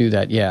knew how to do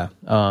that. Yeah,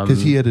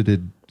 because he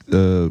edited.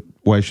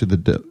 Why should the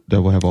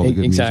devil have all the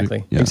good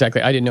music? Yeah.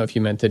 Exactly. I didn't know if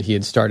you meant that he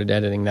had started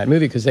editing that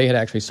movie, because they had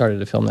actually started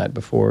to film that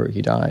before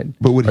he died.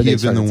 But would he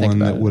have been the one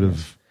that would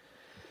have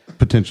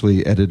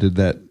potentially edited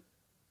that?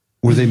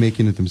 Were they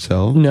making it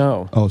themselves?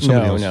 No. Oh,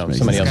 somebody else. No,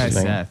 somebody else. Was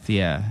Seth,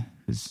 yeah.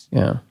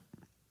 Yeah.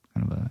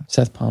 Kind of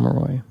Seth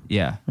Pomeroy.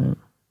 Yeah.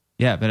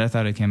 Yeah, but I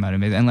thought it came out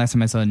amazing. And last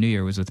time I saw New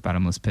Year was with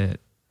Bottomless Pit.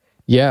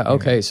 Yeah,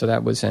 okay. So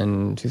that was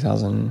in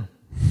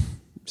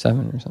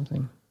 2007 or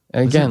something.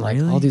 Again, like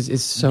all these, it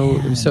was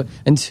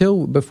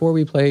so before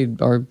we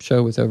played our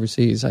show with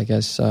Overseas, I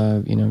guess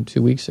 2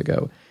 weeks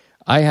ago,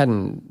 I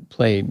hadn't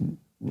played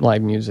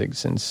live music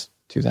since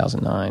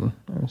 2009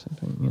 or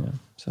something.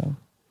 So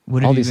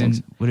what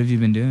have you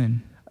been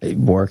doing?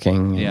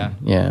 Working,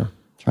 yeah,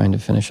 trying to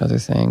finish other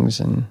things,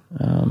 and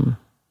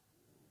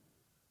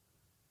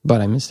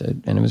but I missed it,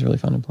 and it was really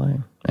fun to play,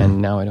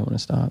 and now I don't want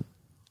to stop.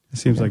 It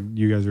seems like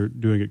you guys are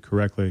doing it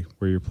correctly,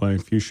 where you're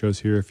playing a few shows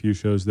here, a few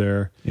shows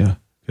there. Yeah.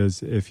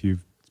 Because if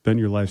you've spent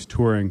your life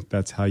touring,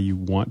 that's how you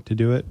want to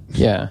do it.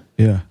 Yeah.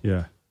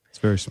 It's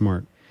very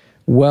smart.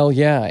 Well,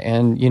 yeah,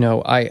 and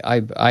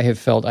I have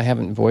felt, I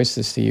haven't voiced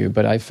this to you,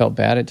 but I felt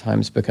bad at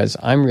times because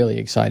I'm really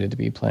excited to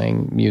be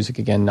playing music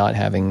again, not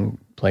having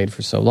played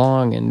for so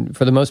long, and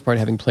for the most part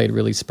having played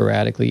really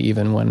sporadically,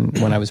 even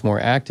when I was more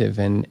active,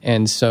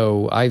 and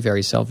so I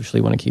very selfishly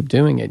want to keep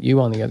doing it.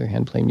 You, on the other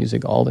hand, play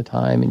music all the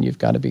time, and you've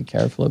got to be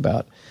careful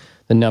about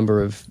the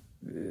number of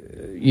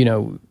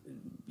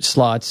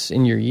slots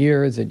in your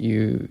year that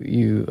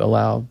you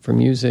allow for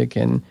music,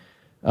 and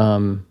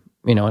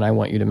and I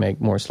want you to make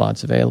more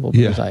slots available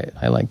because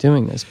I like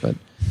doing this. But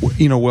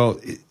well,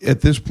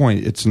 at this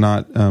point, it's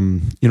not.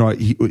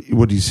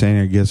 What he's saying,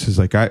 I guess, is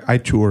like I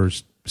tour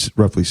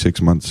roughly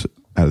 6 months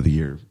out of the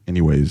year,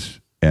 anyways,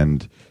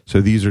 and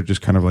so these are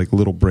just kind of like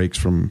little breaks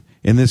from.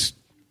 In this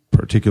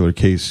particular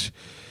case,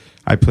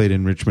 I played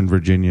in Richmond,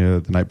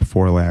 Virginia, the night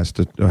before last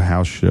at a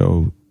house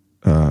show.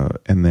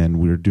 And then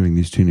we were doing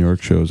these 2 New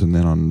York shows, and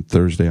then on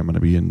Thursday I'm going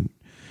to be in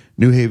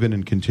New Haven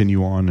and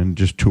continue on and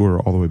just tour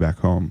all the way back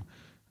home.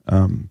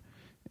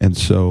 And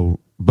so,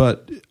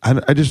 but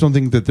I just don't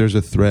think that there's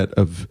a threat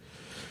of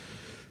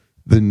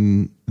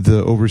the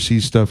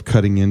overseas stuff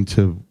cutting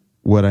into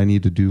what I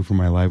need to do for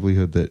my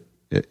livelihood,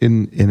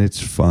 and it's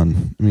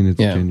fun. I mean, it's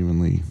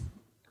genuinely,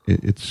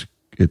 it's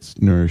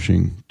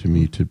nourishing to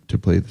me to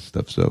play this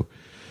stuff. So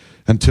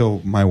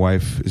until my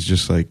wife is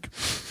just like,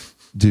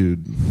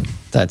 dude,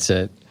 that's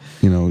it.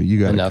 You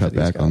got to cut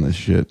back on this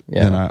shit.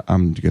 Yeah. Then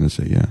I'm going to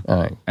say, yeah. All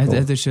right.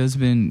 Has the show's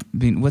been,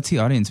 what's the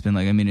audience been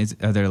like? I mean,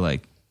 are there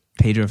like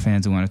Pedro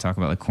fans who want to talk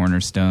about like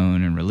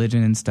Cornerstone and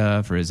religion and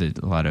stuff? Or is it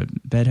a lot of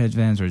Bedhead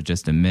fans, or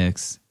just a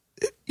mix?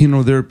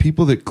 There are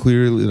people that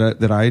clearly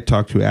that I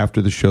talk to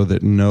after the show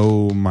that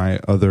know my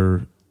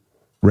other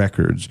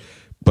records,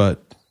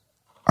 but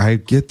I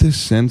get this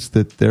sense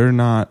that they're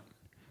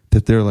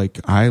like,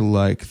 I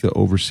like the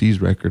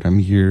overseas record. I'm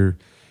here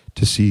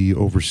to see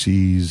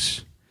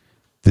overseas.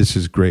 This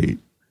is great,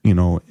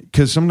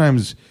 because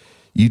sometimes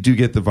you do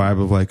get the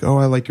vibe of like, oh,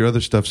 I like your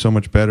other stuff so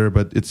much better,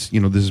 but it's,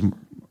 this is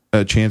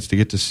a chance to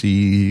get to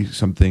see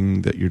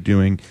something that you're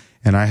doing,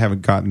 and I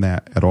haven't gotten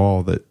that at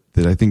all. That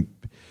I think.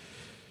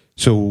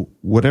 So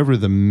whatever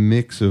the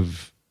mix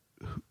of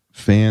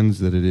fans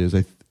that it is,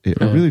 I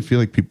really feel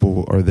like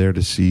people are there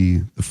to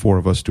see the four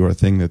of us do our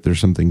thing, that there's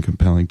something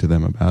compelling to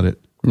them about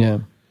it. Yeah.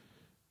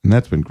 And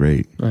that's been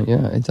great.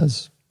 Yeah, it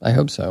does. I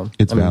hope so.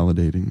 It's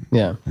validating.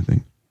 Yeah. I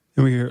think.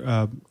 And we hear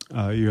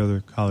your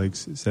other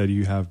colleagues said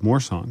you have more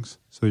songs.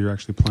 So you're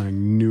actually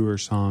playing newer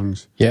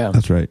songs. Yeah.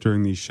 That's right.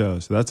 During these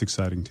shows. So that's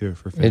exciting too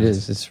for fans. It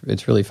is.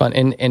 It's really fun.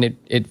 And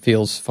it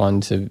feels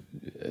fun to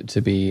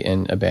be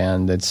in a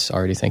band that's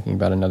already thinking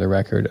about another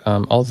record.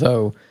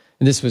 Although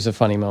this was a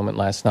funny moment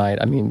last night.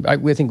 I mean, I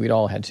think we'd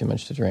all had too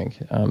much to drink,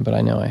 but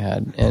I know I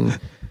had. And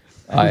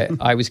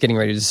I was getting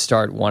ready to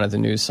start one of the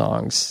new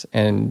songs,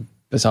 and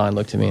Bazan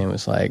looked at me and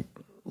was like,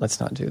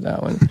 let's not do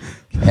that one.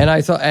 And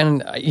I thought,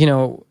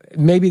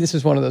 maybe this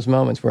was one of those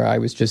moments where I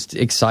was just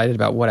excited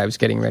about what I was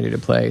getting ready to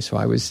play. So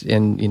I was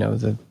in,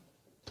 the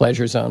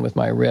pleasure zone with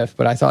my riff,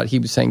 but I thought he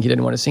was saying he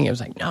didn't want to sing it. I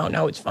was like,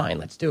 no, it's fine.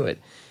 Let's do it.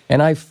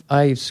 And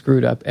I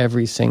screwed up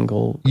every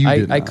single,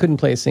 I couldn't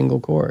play a single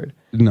chord.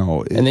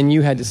 No. And then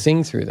you had to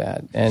sing through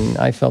that. And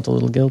I felt a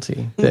little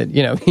guilty that,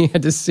 he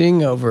had to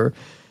sing over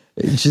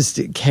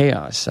just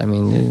chaos. I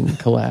mean,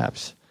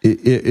 collapse.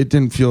 It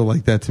didn't feel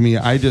like that to me.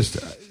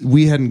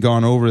 We hadn't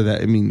gone over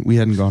that. I mean, we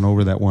hadn't gone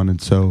over that one.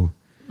 And so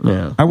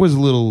I was a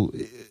little,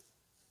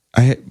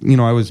 I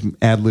was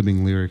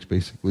ad-libbing lyrics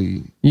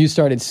basically. You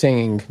started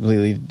singing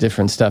completely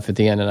different stuff at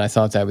the end. And I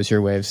thought that was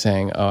your way of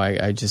saying, oh,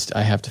 I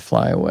have to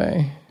fly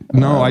away.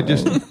 No, I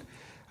just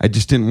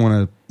didn't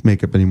want to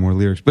make up any more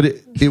lyrics. But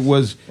it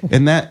was,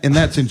 in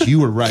that sense,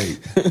 you were right.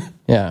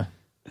 Yeah.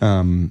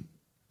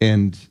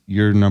 And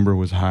your number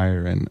was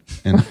higher, and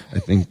I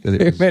think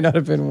that it may not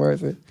have been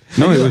worth it.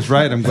 No, it was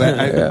right. I'm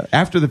glad.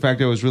 After the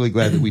fact, I was really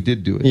glad that we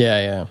did do it.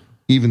 Yeah.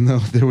 Even though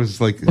there was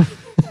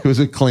it was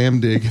a clam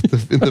dig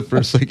in the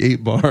first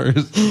 8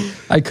 bars.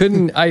 I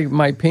couldn't.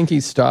 My pinky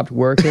stopped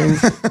working,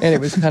 and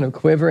it was kind of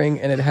quivering,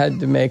 and it had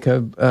to make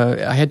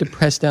I had to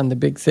press down the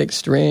big thick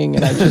string,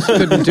 and I just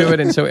couldn't do it.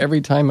 And so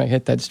every time I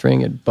hit that string,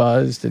 it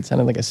buzzed. It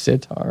sounded like a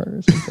sitar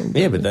or something.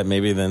 Yeah, but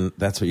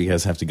that's what you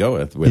guys have to go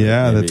with.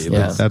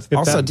 That's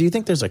also. Do you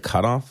think there's a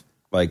cutoff,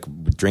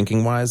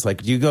 drinking wise? Do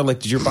you go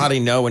does your body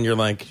know when you're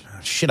like,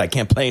 shit, I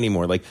can't play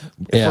anymore? For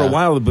a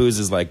while, the booze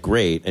is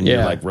great, and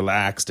you're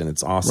relaxed, and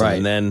it's awesome, right.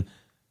 And then.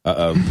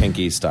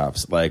 Pinky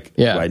stops. I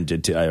went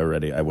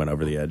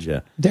over the edge. Yeah,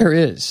 there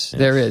is,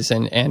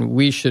 and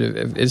we should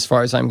have. As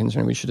far as I'm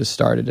concerned, we should have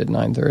started at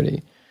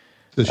 9:30.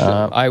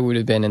 I would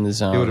have been in the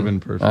zone. It would have been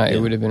perfect. It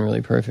would have been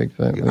really perfect.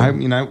 But I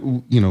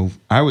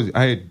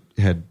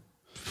had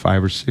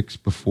 5 or 6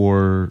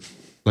 before,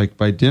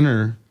 by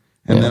dinner,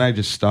 and then I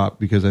just stopped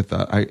because I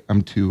thought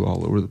I'm too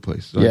all over the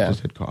place. So I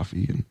just had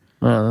coffee, and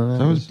so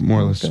I was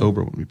more or less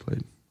sober when we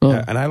played.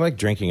 Yeah, and I like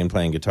drinking and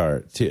playing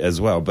guitar too, as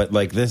well. But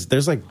there's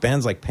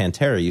bands like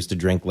Pantera used to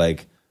drink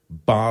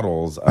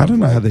bottles. I don't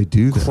know how they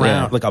do that.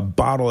 Crown, a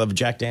bottle of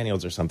Jack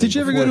Daniels or something. Did you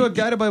ever go to a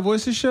Guided by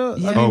Voices show?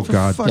 Yeah. I mean, for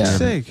God, fuck's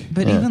sake!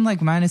 But even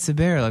Minus a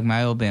Bear,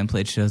 my old band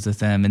played shows with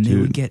them, and they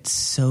would get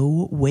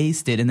so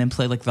wasted and then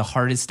play the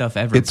hardest stuff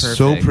ever. It's perfect.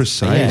 So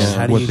precise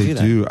what they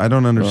do. I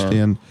don't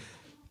understand.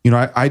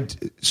 I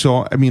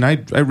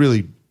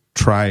really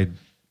tried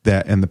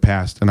that in the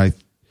past, and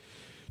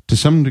to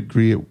some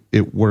degree,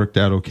 it worked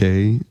out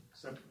okay.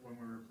 Except when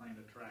we were playing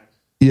the tracks.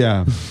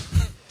 Yeah.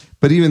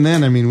 But even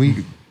then,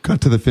 we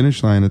got to the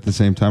finish line at the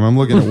same time. I'm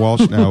looking at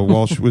Walsh now.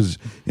 Walsh was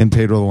in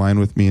Pedro The Lion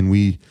with me, and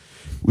we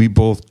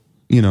both,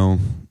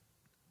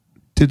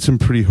 did some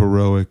pretty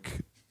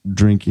heroic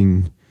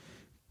drinking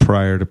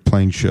prior to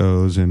playing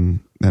shows and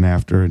then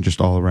after and just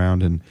all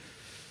around. And,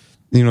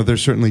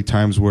 there's certainly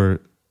times where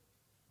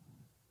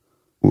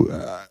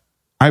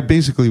I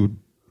basically would,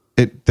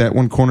 that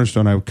one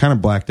Cornerstone, I kind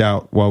of blacked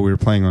out while we were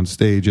playing on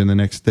stage, and the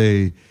next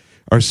day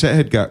our set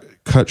had got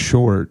cut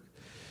short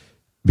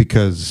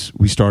because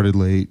we started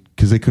late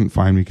because they couldn't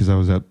find me because I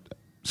was out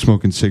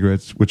smoking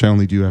cigarettes, which I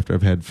only do after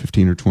I've had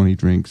 15 or 20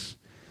 drinks,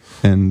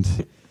 and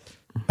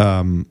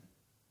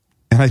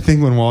I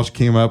think when Walsh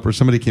came up or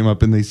somebody came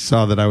up and they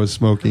saw that I was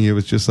smoking, it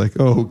was just like,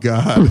 oh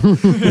God,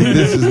 like,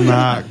 this is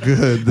not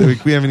good.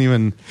 Like, we haven't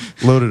even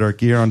loaded our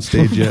gear on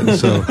stage yet. And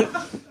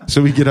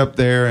so we get up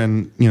there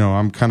and,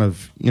 I'm kind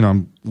of,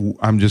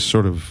 I'm just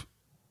sort of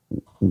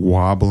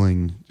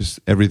wobbling, just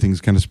everything's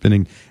kind of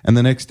spinning. And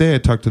the next day I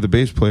talked to the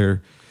bass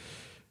player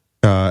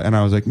and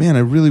I was like, man,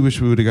 I really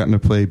wish we would have gotten to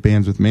play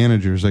Bands with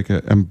Managers. Like,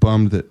 I'm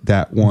bummed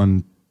that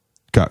one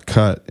got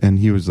cut. And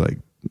he was like,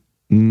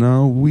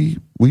 no, we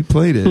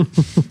played it.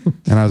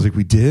 And I was like,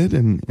 we did?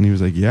 And he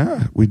was like,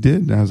 yeah, we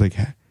did. And I was like,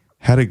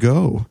 how'd it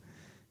go?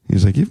 He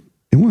was like, it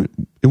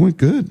went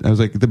good. I was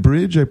like, the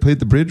bridge, I played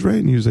the bridge right?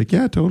 And he was like,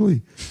 yeah,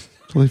 totally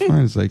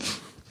fine. It's like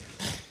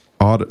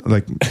odd,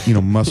 like,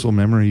 muscle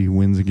memory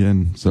wins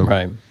again. So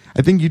right.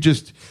 I think you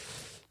just,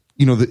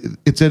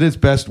 it's at its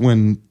best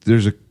when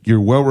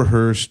you're well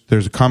rehearsed,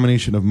 there's a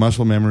combination of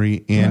muscle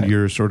memory and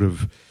you're sort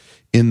of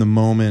in the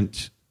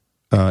moment,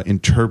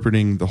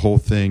 interpreting the whole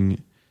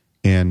thing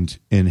and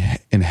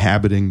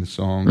inhabiting the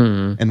song.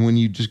 Mm-hmm. And when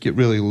you just get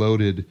really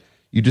loaded,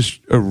 you just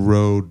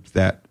erode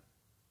that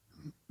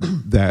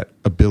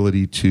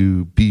ability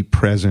to be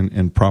present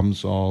and problem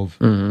solve.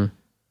 Mm-hmm.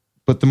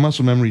 But the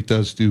muscle memory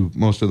does do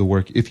most of the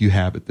work if you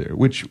have it there,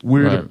 which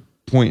we're at a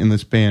point in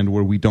this band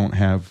where we don't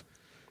have,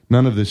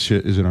 none of this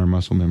shit is in our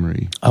muscle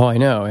memory. Oh, I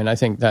know. And I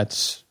think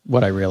that's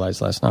what I realized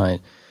last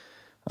night.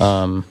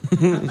 But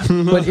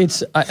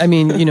it's,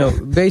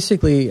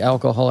 basically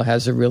alcohol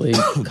has a really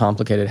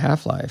complicated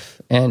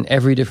half-life, and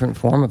every different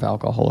form of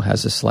alcohol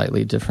has a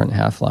slightly different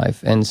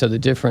half-life. And so the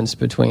difference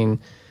between,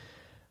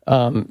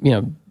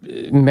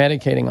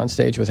 medicating on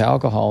stage with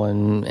alcohol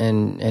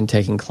and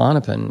taking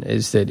Klonopin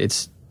is that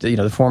it's,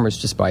 the former is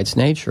just by its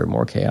nature a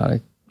more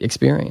chaotic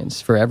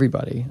experience for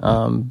everybody.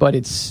 But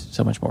it's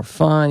so much more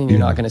fun. You're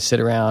not going to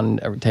sit around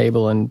a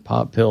table and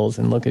pop pills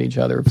and look at each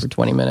other for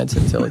 20 minutes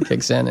until it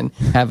kicks in and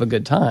have a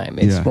good time.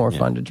 It's more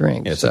fun to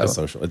drink. Yeah, it's like a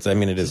social. It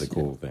is a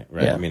cool thing,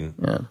 right?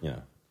 Yeah.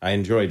 I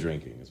enjoy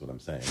drinking is what I'm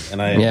saying. And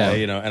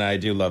I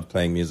do love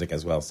playing music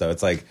as well. So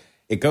it's like,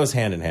 it goes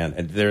hand in hand.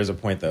 And there's a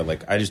point though,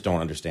 like, I just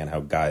don't understand how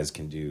guys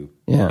can do.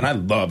 Yeah. And I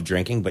love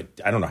drinking, but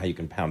I don't know how you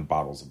can pound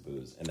bottles of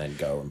booze and then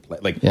go and play.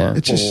 Like,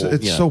 it's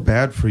just so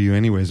bad for you,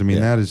 anyways. I mean,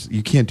 that is,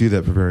 you can't do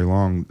that for very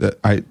long.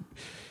 I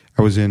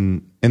was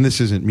in, and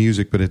this isn't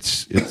music, but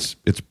it's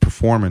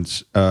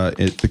performance.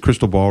 At the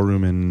Crystal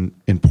Ballroom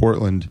in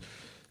Portland,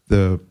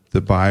 the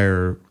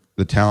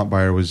talent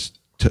buyer was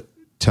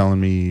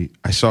telling me,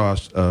 I saw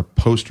a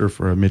poster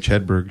for a Mitch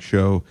Hedberg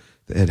show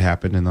that had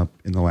happened in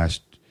the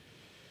last.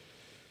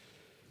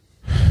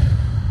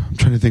 I'm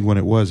trying to think when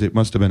it was. It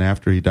must have been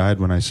after he died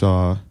when I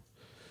saw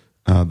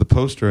the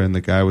poster, and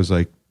the guy was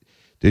like,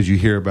 "Did you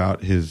hear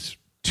about his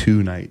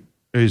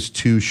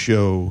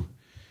 2-show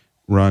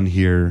run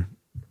here?"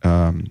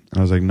 I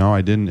was like, "No,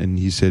 I didn't." And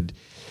he said,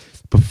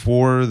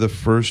 before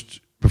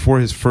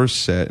his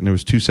first set, and it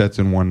was 2 sets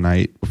in one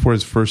night. Before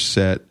his first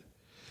set,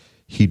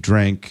 he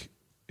drank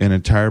an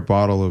entire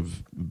bottle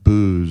of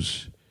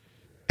booze,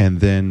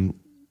 and then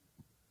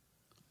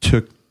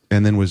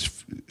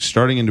was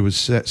starting into his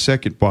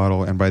second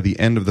bottle, and by the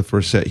end of the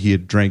first set, he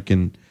had drank,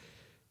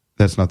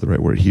 that's not the right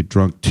word, he had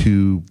drunk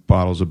 2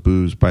 bottles of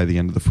booze by the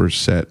end of the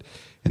first set.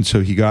 And so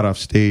he got off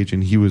stage,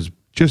 and he was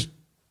just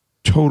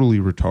totally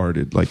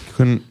retarded, like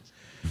couldn't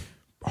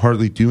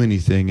hardly do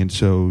anything. And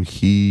so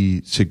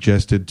he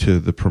suggested to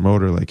the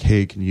promoter, like,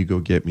 hey, can you go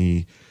get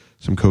me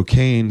some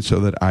cocaine so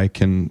that I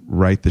can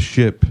right the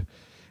ship?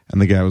 And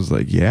the guy was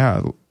like, yeah,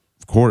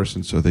 of course.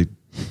 And so they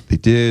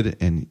did,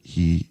 and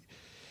he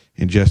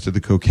ingested the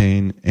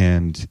cocaine,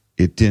 and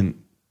it didn't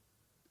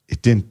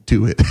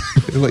do it.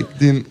 It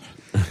didn't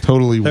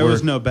totally work. There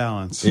was no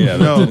balance. Yeah,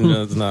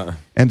 no, it's not.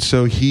 And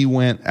so he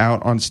went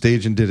out on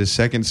stage and did a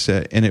second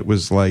set, and it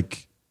was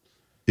like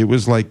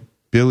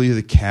Billy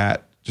the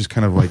Cat, just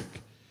kind of like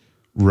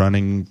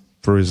running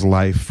for his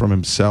life from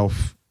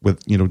himself,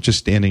 with just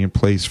standing in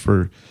place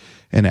for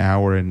an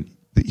hour. And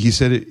he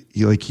said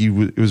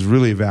it was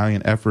really a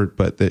valiant effort,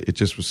 but that it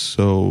just was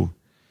so.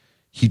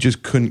 He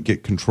just couldn't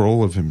get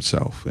control of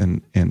himself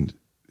and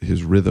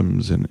his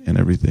rhythms and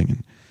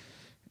everything.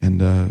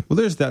 And well,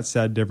 there's that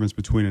sad difference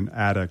between an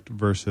addict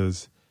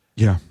versus,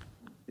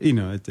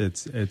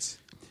 it's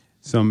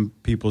some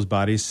people's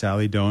bodies,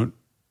 Sally, don't,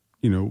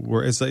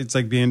 where it's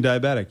like being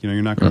diabetic.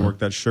 You're not going to work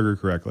that sugar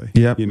correctly.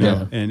 Yep.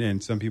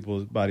 And some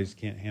people's bodies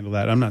can't handle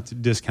that. I'm not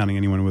discounting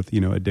anyone with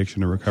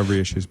addiction or recovery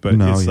issues, but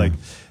like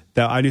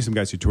that. I knew some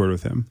guys who toured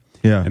with him,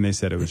 and they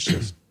said it was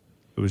just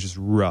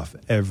rough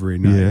every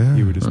night. Yeah.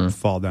 He would just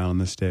fall down on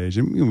the stage.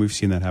 And we've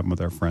seen that happen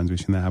with our friends. We've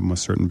seen that happen with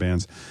certain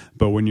bands.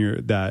 But when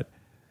you're that,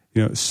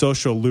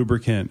 social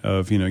lubricant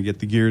of, get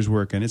the gears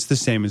working, it's the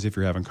same as if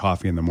you're having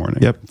coffee in the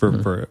morning. Yep.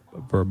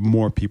 For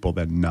more people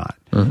than not.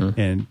 Mm-hmm.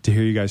 And to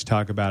hear you guys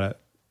talk about it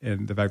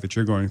and the fact that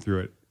you're going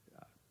through it,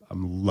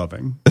 I'm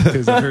loving.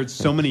 Because I've heard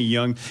so many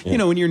young,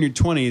 when you're in your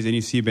 20s and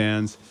you see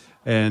bands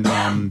and,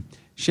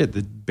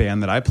 the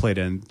band that I played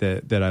in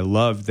that I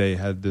loved, they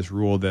had this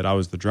rule that I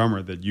was the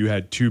drummer, that you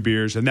had 2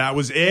 beers and that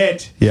was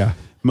it. Yeah.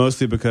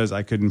 mostly because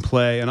I couldn't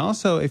play. And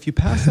also, if you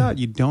pass out,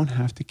 you don't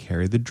have to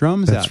carry the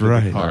drums out to the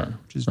guitar,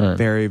 which is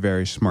very,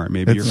 very smart.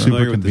 Maybe you're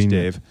familiar with this,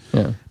 Dave.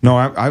 Yeah. No,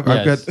 I've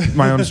got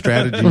my own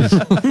strategies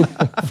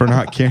for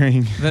not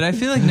carrying. But I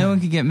feel like no one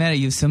can get mad at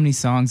you. You have so many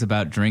songs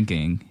about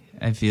drinking.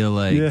 I feel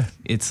like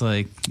it's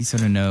like you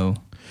sort of know.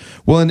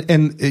 Well,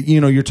 and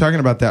you're talking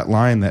about that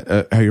line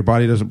that how your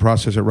body doesn't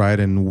process it right,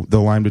 and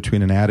the line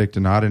between an addict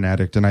and not an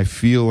addict. And I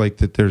feel like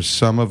that there's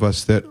some of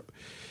us that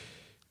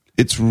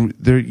it's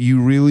there.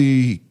 You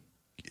really,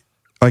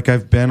 like,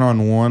 I've been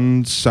on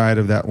one side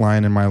of that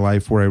line in my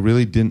life where I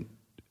really didn't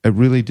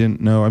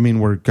know. I mean,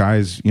 where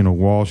guys,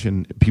 Walsh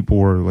and people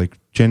were like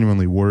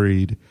genuinely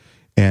worried,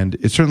 and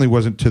it certainly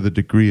wasn't to the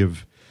degree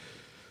of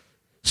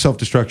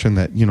self-destruction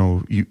that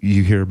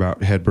you hear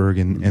about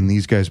Hedberg and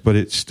these guys, but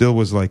it still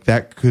was like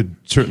that could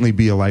certainly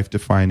be a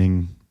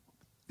life-defining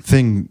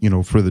thing,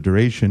 for the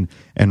duration,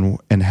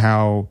 and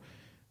how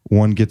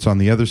one gets on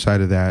the other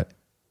side of that.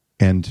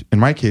 And in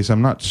my case,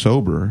 I'm not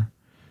sober,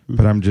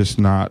 but I'm just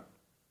not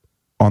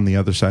on the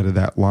other side of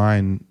that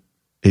line.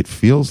 It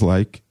feels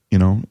like,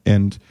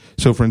 and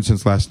so for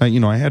instance, last night,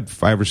 I had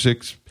 5 or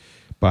 6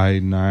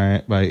 by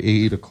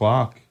 8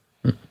 o'clock,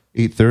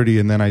 8:30,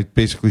 and then I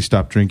basically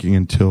stopped drinking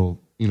until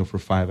for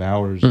 5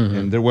 hours.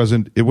 And it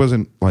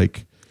wasn't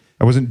like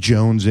I wasn't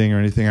jonesing or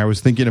anything. I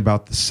was thinking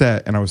about the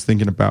set, and I was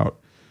thinking about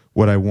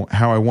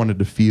how I wanted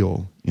to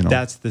feel.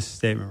 That's the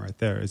statement right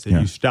there. Is that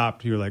you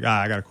stopped? You're like,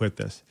 I got to quit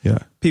this. Yeah,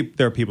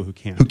 there are people who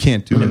can't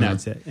do it, and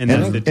that's it.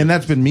 And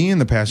that's been me in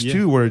the past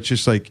too, where it's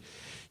just like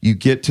you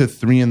get to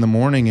 3 a.m.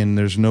 and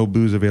there's no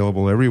booze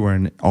available everywhere,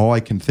 and all I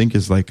can think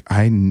is like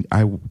I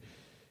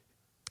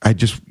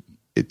just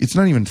it's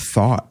not even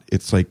thought.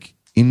 It's like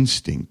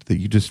instinct that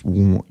you just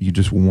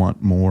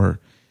want more.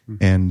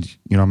 And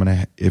I'm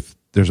gonna, if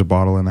there's a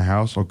bottle in the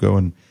house, I'll go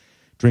and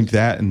drink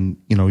that, and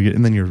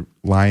and then you're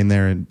lying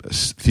there and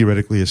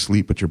theoretically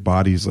asleep, but your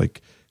body's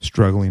like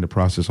struggling to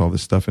process all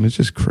this stuff, and it's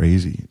just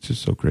crazy. It's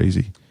just so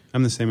crazy.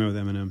 I'm the same way with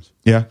M&Ms.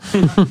 Yeah.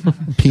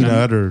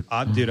 Peanut or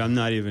dude, I'm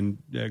not even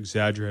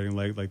exaggerating.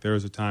 Like there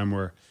was a time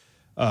where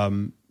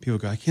people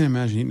go, I can't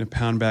imagine eating a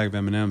pound bag of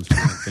M&Ms.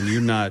 And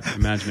you're not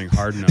imagining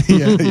hard enough.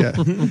 Yeah.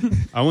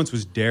 I once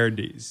was dared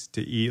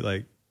to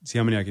eat, see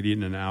how many I could eat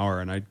in an hour,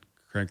 and I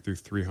cranked through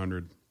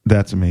 300.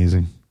 That's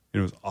amazing. It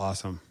was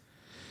awesome.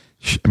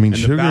 I mean,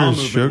 and sugar the bowel is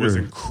movement sugar. was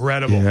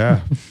incredible.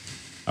 Yeah.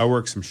 I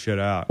worked some shit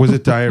out. Was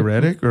it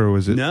diuretic or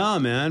was it? No,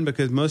 man,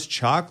 because most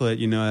chocolate,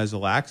 has a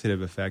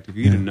laxative effect. If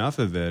you eat enough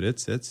of it,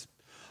 it's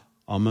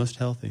almost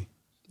healthy.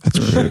 That's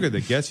sugar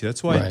that gets you.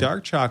 That's why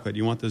dark chocolate,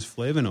 you want those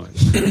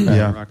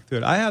flavonoids. Rock through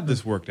it. I have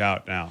this worked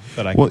out now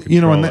that I can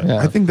control it.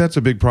 I think that's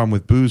a big problem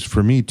with booze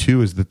for me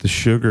too, is that the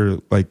sugar,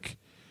 like,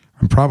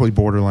 I'm probably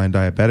borderline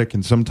diabetic,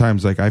 and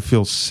sometimes like I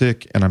feel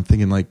sick and I'm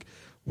thinking like,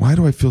 why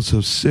do I feel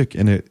so sick?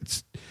 And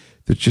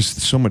there's just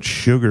so much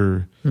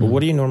sugar. Well,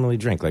 what do you normally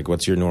drink? Like,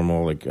 what's your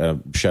normal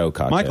show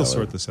cocktail? Michael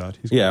sort this out.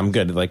 I'm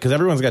good. Like, because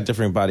everyone's got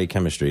different body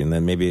chemistry, and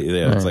then maybe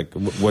it's like,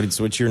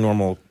 what's your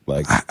normal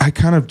like? I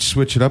kind of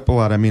switch it up a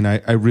lot. I mean,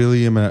 I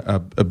really am a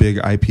big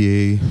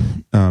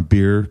IPA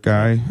beer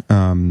guy.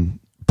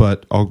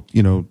 But I'll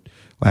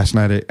last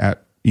night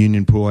at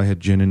Union Pool I had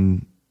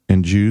gin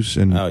and juice,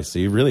 and so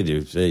you really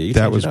do. You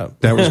that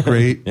was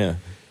great. Yeah.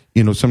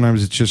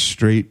 Sometimes it's just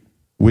straight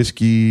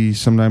whiskey.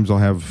 Sometimes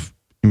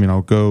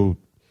I'll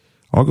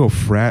go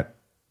frat,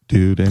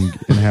 dude, and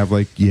have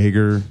like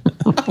Jaeger.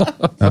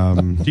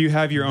 Do you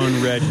have your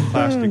own red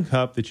plastic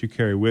cup that you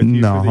carry with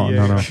you?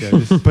 No. Okay,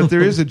 but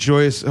there is a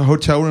joyous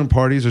hotel room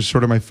parties are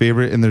sort of my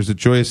favorite, and there's a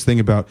joyous thing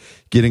about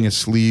getting a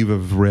sleeve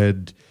of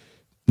red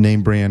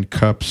name brand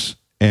cups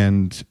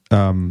and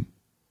going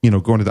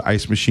to the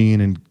ice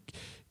machine and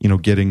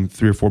getting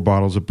 3 or 4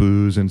 bottles of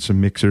booze and some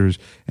mixers,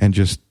 and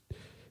just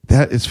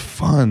that is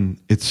fun.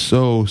 It's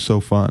so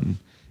fun.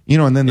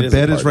 And then the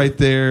bed is right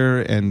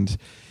there, and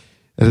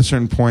at a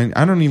certain point,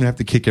 I don't even have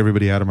to kick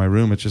everybody out of my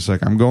room. It's just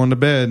like, I'm going to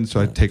bed, and so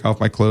I take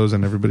off my clothes,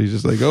 and everybody's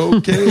just like,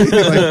 okay,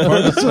 like,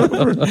 party's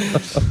over.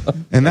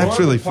 And that's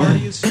really fun.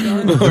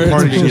 The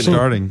party is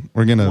starting.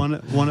 We're gonna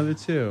one of the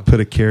two. Put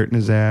a carrot in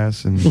his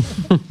ass, and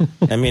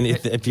I mean,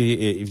 if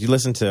you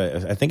listen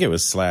to, I think it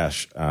was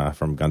Slash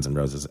from Guns N'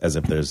 Roses, as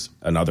if there's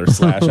another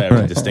Slash I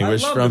haven't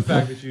distinguished from. The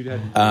fact that you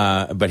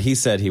had. But he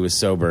said he was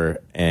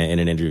sober in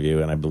an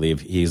interview, and I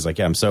believe he's like,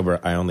 I'm sober.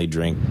 I only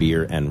drink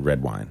beer and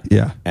red wine.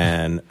 Yeah,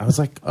 and I was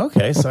like,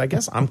 okay, so I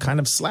guess I'm kind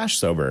of Slash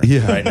sober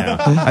right now.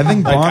 I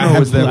think Bono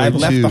was that way I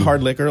left too. the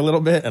hard liquor a little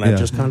bit, and I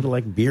just kind of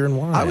like beer and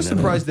wine. I was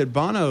surprised that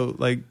Bono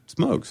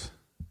smokes.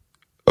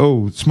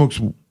 Oh, smokes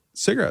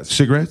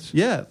cigarettes.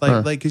 Yeah,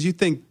 because you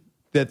think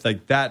that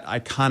that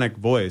iconic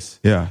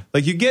voice. Yeah,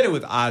 like you get it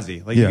with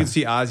Ozzy. Like you can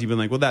see Ozzy being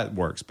like, well, that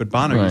works. But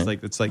Bono is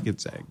it's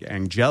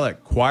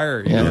angelic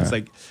choir. You know, it's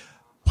like,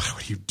 what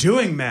are you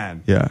doing,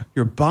 man? Yeah,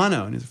 you're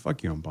Bono, and he's like,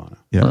 fuck you, I'm Bono.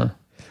 Yeah.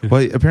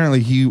 Well,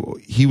 apparently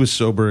he was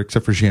sober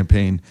except for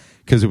champagne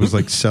because it was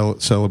like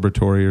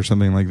celebratory or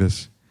something like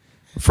this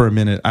for a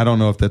minute. I don't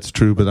know if that's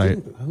true, but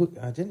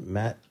didn't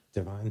Matt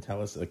Divine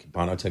tell us like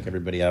Bono took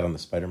everybody out on the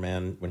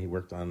Spider-Man when he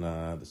worked on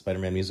the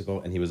Spider-Man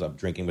musical, and he was up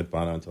drinking with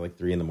Bono until like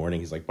 3 a.m.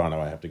 He's like,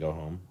 Bono, I have to go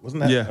home.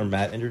 Wasn't that a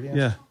Matt interview?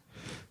 Yeah,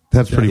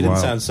 that's pretty He didn't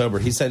wild. sound sober.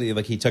 He said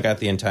like he took out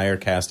the entire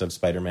cast of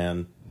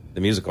Spider-Man the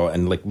musical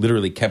and like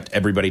literally kept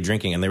everybody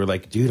drinking, and they were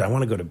like, dude, I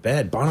want to go to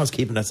bed. Bono's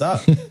keeping us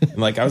up. And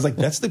like I was like,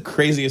 that's the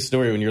craziest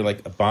story when you're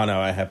like, Bono,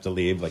 I have to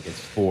leave. Like it's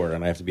 4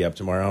 and I have to be up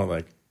tomorrow.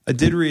 Like I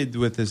did read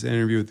with this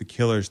interview with the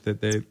Killers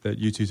that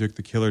U2 took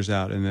the Killers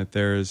out, and that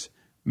there's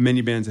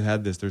many bands that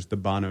had this. There's the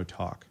Bono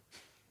talk,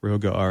 where he'll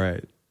go, all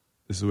right,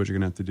 this is what you're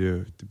gonna have to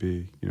do to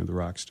be, the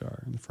rock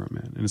star and the front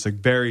man. And it's like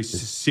very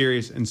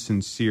serious and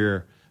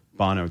sincere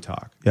Bono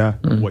talk. Yeah.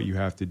 What you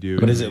have to do.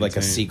 But is it like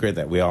a secret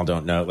that we all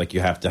don't know? Like you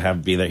have to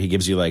be there. He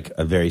gives you like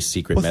a very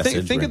secret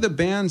message. Think of the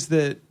bands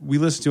that we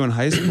listened to in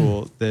high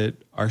school that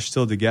are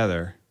still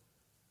together.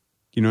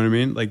 You know what I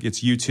mean? Like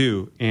it's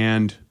U2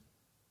 and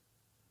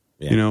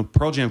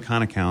Pearl Jam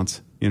kind of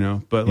counts,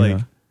 but like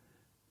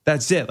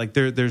that's it. Like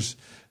there's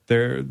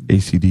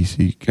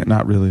AC/DC,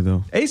 not really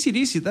though.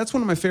 AC/DC, that's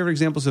one of my favorite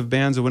examples of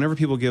bands that whenever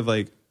people give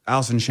like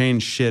Alice in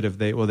Chains shit if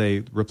they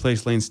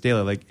replace Lane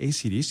Staley, like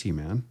AC/DC,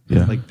 man.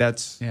 Yeah. Like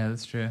that's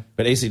true.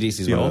 But AC/DC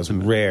is one of those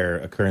rare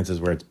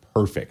occurrences where it's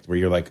perfect, where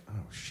you're like,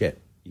 oh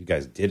shit, you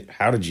guys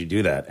how did you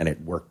do that? And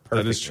it worked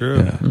perfectly. That is true.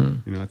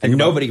 Yeah. And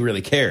nobody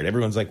really cared.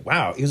 Everyone's like,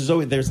 wow.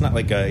 There's not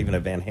like even a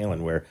Van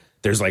Halen where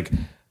there's like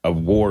a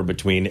war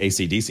between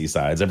AC/DC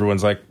sides.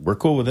 Everyone's like, we're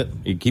cool with it.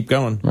 You keep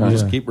going. You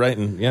just keep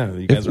writing. Yeah,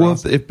 you guys are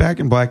awesome. If Back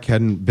in Black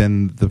hadn't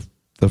been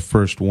the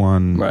first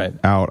one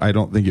out, I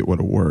don't think it would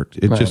have worked.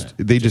 It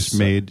they just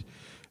made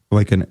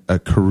like a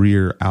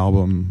career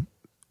album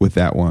with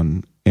that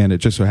one, and it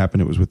just so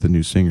happened it was with the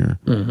new singer.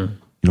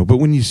 Mm-hmm. But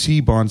when you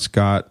see Bon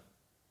Scott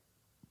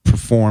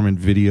perform in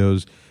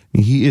videos,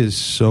 he is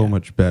so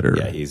much better.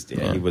 Yeah,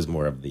 he was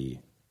more of the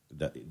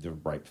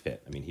right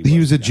fit. I mean, he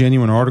was a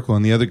genuine article,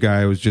 and the other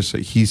guy was just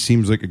like, he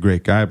seems like a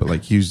great guy, but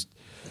like he's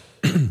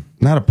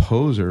not a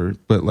poser,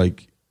 but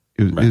like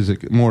it was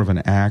like more of an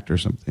act or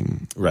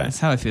something. Right. That's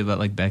how I feel about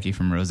like Becky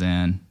from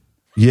Roseanne.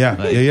 Yeah,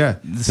 like, yeah.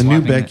 The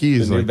new Becky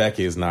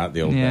is not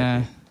the old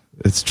Becky.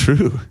 It's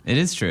true. It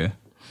is true.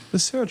 The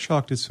Sarah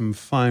Chalk did some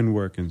fine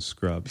work in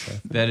Scrubs.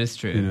 That is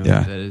true.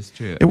 Yeah. That is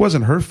true. It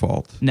wasn't her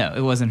fault. No,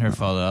 it wasn't her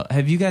fault at all.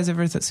 Have you guys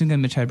ever, Sunga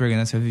and Mitch Hedberg and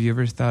that stuff, have you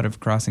ever thought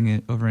of crossing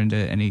it over into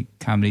any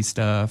comedy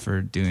stuff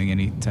or doing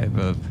any type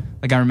of,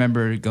 like I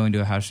remember going to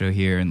a house show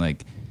here and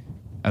like,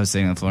 I was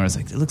sitting on the floor and I was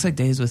like, it looks like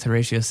Days with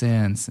Horatio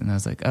Sands. And I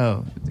was like,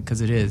 oh,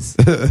 because it is.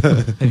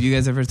 Have you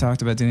guys ever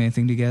talked about doing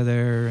anything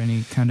together or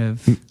any kind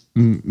of...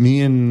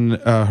 Me and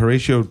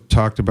Horatio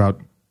talked about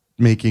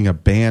making a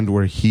band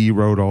where he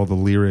wrote all the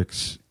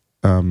lyrics.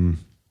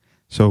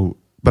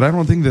 But I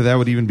don't think that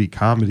would even be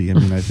comedy. I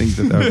mean, I think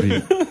that would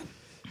be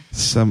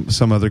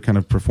some other kind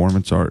of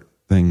performance art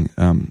thing.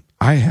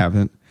 I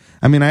haven't.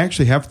 I mean, I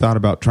actually have thought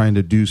about trying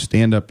to do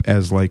stand up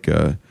as like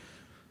a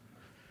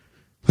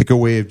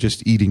way of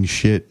just eating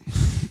shit.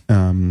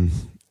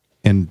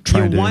 And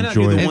trying to why not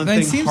enjoy do the it. one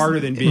thing harder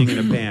than being in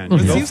a band?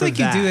 It seems like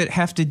you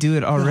have to do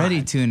it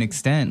already to an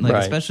extent, like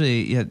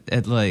especially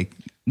at like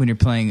when you're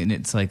playing and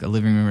it's like a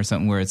living room or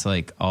something where it's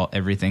like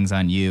everything's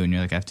on you and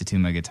you're like, I have to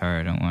tune my guitar.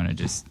 I don't want to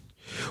just.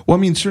 Well,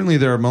 I mean, certainly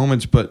there are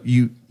moments, but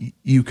you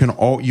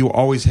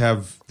always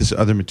have this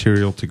other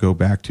material to go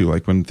back to,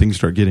 like when things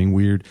start getting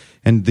weird,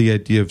 and the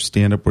idea of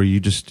stand up where you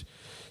just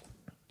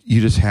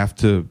have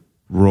to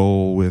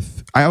roll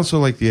with. I also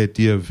like the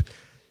idea of.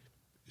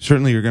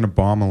 Certainly you're going to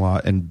bomb a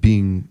lot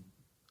and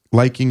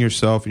liking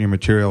yourself and your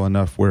material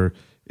enough where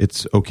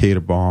it's okay to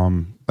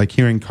bomb. Like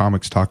hearing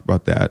comics talk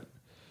about that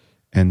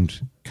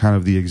and kind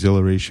of the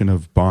exhilaration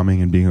of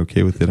bombing and being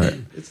okay with it.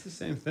 It's the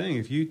same thing.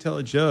 If you tell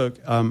a joke,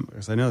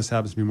 because I know this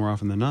happens to me more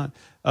often than not,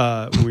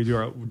 when we've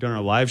done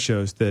our live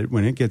shows, that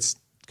when it gets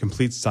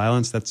complete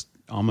silence, that's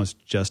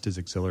almost just as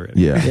exhilarating.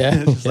 Yeah.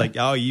 It's like,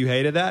 oh, you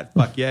hated that?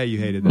 Fuck yeah, you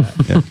hated that.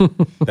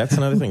 Yeah. That's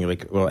another thing.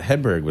 Like, well,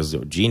 Hedberg was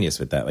a genius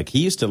with that. Like, he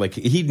used to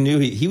he knew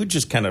he would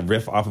just kind of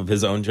riff off of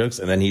his own jokes,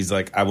 and then he's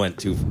like, I went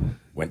too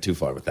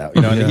far with that.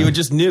 And he would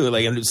just knew.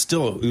 Like, and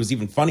it was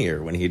even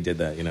funnier when he did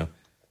that.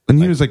 And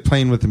he was like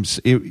playing with him.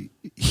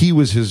 He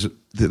was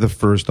the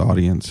first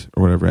audience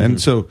or whatever. Mm-hmm.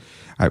 And so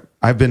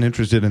I've been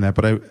interested in that,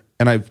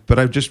 but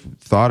I've just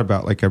thought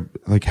about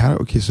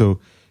so.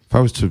 If I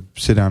was to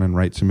sit down and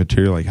write some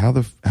material, like how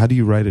do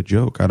you write a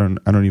joke? I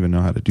don't even know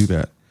how to do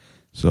that.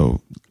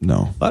 So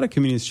no. A lot of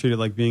comedians treat it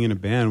like being in a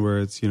band where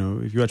it's,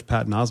 if you watch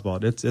Patton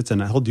Oswalt,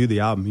 he'll do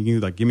the album. He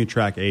can like give me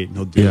track 8 and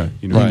he'll do it.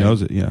 He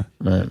knows it. Yeah.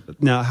 Right.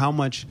 Now, how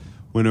much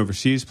when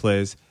overseas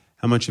plays?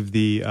 How much of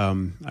the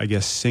I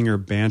guess singer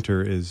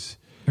banter is?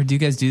 Or do you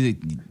guys do you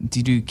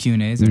do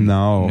Q&As?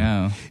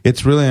 No.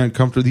 It's really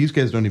uncomfortable. These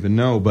guys don't even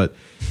know, but.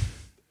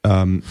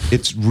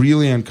 It's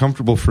really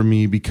uncomfortable for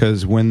me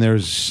because when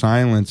there's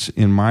silence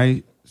in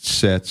my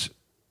sets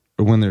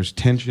or when there's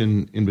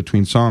tension in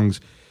between songs,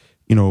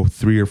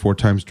 3 or 4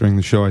 times during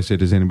the show I say,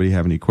 does anybody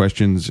have any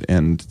questions?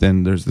 And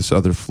then there's this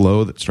other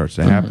flow that starts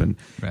to happen.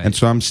 Right. And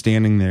so I'm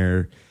standing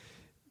there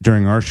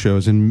during our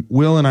shows, and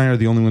Will and I are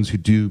the only ones who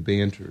do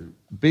banter.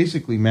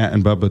 Basically, Matt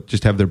and Bubba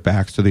just have their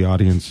backs to the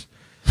audience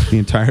the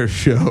entire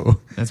show.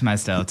 That's my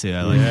style too.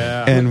 I like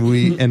it. And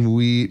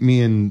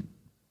me and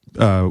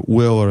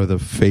Will are the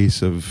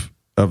face of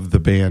the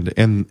band,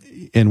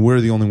 and we're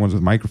the only ones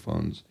with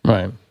microphones.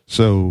 Right.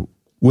 So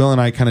Will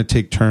and I kind of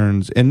take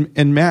turns,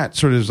 and Matt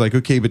sort of is like,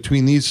 okay,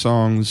 between these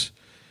songs,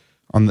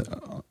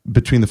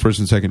 between the first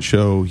and second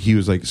show, he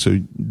was like, so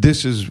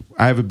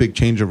I have a big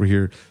change over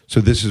here,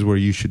 so this is where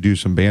you should do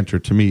some banter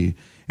to me.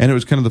 And it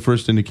was kind of the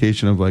first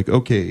indication of like,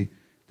 okay,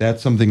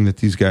 that's something that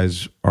these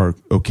guys are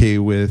okay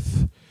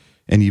with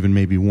and even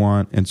maybe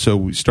want. And so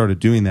we started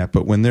doing that.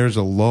 But when there's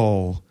a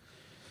lull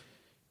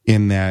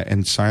in that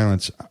and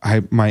silence,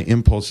 my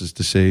impulse is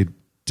to say,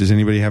 does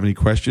anybody have any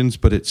questions?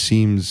 But it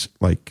seems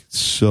like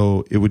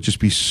it would just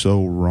be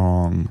so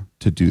wrong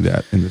to do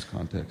that in this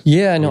context.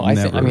 Yeah, no, I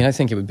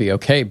think it would be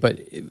okay. But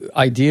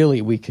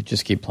ideally, we could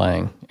just keep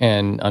playing.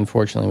 And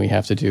unfortunately, we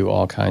have to do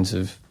all kinds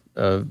of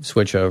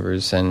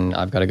switchovers, and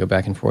I've got to go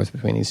back and forth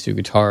between these two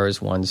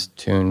guitars. One's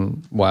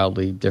tuned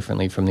wildly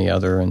differently from the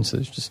other, and so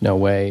there's just no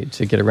way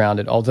to get around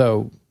it.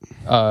 Although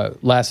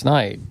last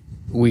night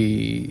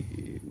we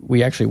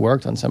actually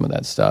worked on some of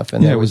that stuff,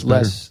 and there was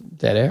less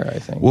dead air, I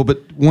think. Well,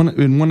 but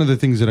one of the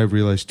things that I've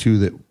realized too,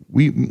 that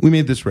we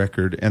made this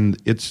record, and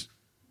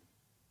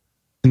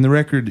the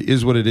record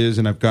is what it is,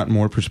 and I've gotten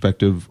more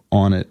perspective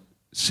on it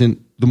since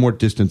the more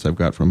distance I've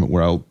got from it,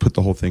 where I'll put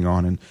the whole thing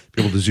on and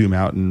be able to zoom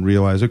out and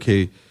realize,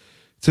 okay,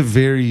 it's a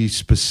very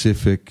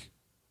specific,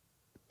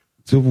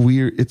 all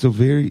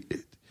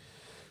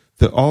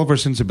of our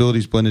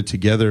sensibilities blended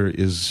together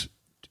is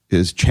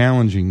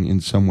challenging in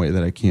some way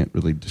that I can't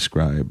really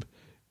describe.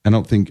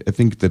 I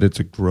think that it's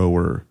a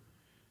grower,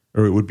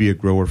 or it would be a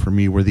grower for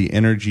me, where the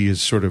energy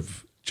is sort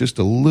of just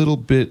a little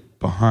bit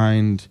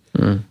behind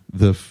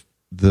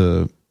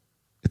the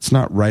it's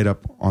not right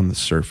up on the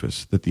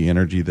surface, that the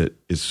energy that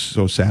is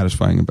so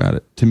satisfying about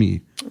it to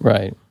me.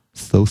 Right.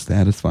 So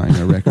satisfying.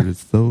 Our record is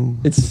so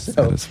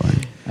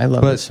satisfying. I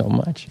love it so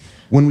much.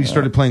 When we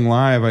started playing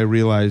live, I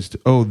realized,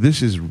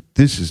 this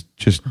is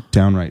just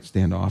downright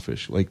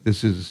standoffish. Like,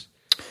 this is...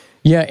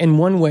 Yeah, and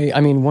one way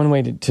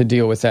to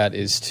deal with that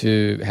is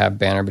to have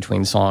banter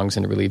between songs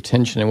and to relieve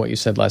tension. And what you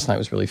said last night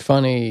was really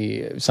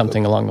funny,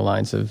 something along the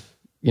lines of,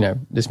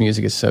 this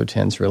music is so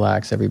tense,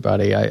 relax,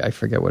 everybody. I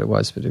forget what it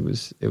was, but it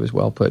was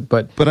well put.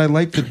 But I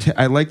like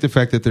the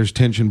fact that there's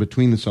tension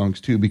between the songs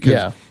too,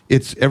 because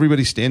it's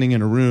everybody standing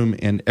in a room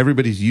and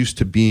everybody's used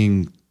to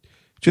being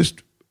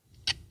just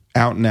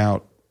out and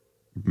out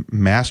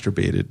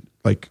masturbated,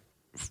 like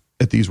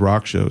at these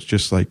rock shows,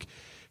 just like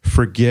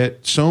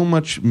forget so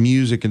much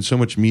music and so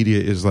much media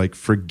is like,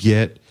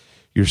 forget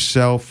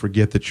yourself,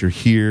 forget that you're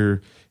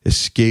here,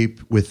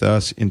 escape with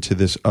us into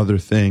this other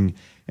thing.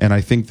 And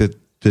I think that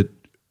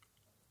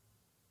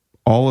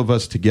all of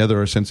us together,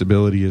 our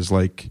sensibility is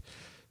like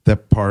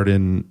that part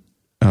in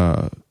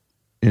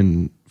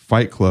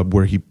Fight Club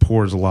where he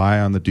pours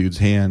lye on the dude's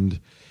hand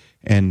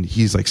and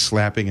he's like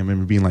slapping him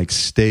and being like,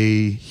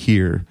 stay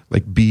here,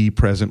 like be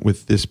present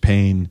with this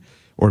pain,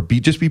 or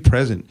just be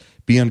present,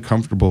 be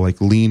uncomfortable, like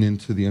lean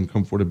into the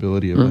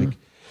uncomfortability of like,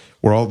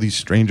 we're all these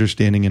strangers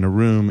standing in a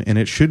room and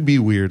it should be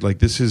weird. Like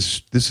this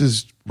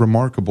is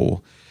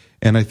remarkable.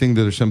 And I think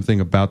that there's something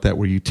about that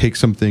where you take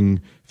something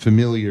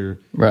familiar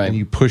and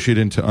you push it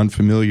into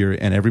unfamiliar,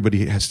 and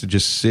everybody has to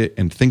just sit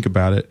and think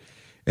about it.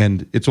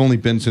 And it's only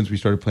been since we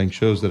started playing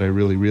shows that I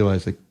really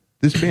realized, like,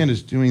 this band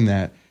is doing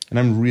that, and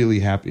I'm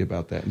really happy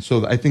about that. And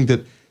so I think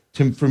that,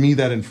 for me,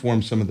 that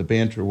informs some of the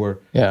banter where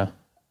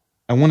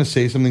I want to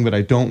say something, but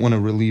I don't want to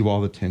relieve all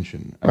the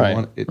tension. I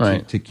want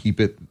it to keep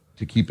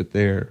it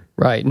there.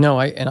 Right. No,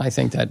 I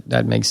think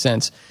that makes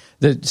sense.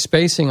 The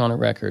spacing on a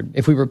record,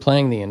 if we were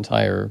playing the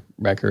entire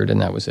record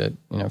and that was it,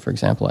 for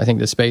example, I think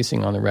the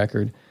spacing on the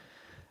record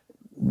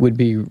would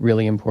be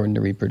really important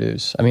to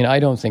reproduce. I mean, I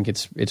don't think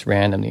it's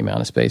random, the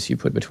amount of space you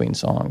put between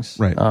songs.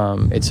 Right.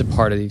 It's a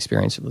part of the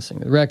experience of listening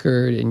to the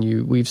record,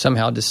 and we've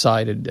somehow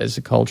decided as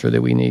a culture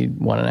that we need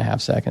 1.5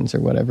 seconds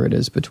or whatever it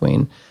is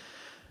between,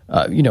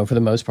 for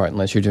the most part,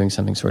 unless you're doing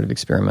something sort of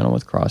experimental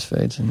with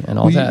crossfades and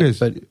all that. You guys,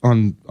 but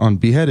on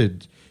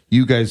Bedhead,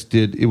 you guys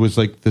it was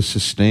like the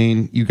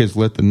sustain, you guys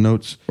let the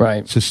notes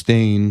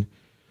sustain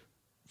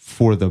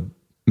for the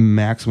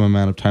maximum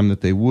amount of time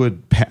that they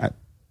would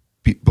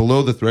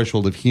below the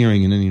threshold of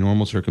hearing in any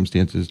normal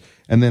circumstances.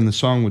 And then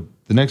the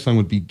next song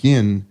would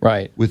begin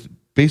with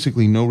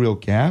basically no real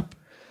gap.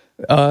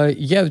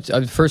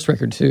 First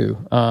record too.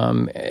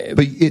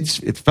 But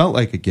it felt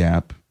like a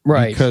gap.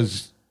 Right.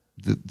 Because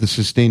the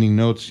sustaining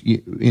notes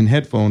in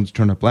headphones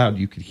turn up loud,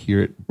 you could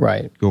hear it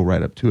go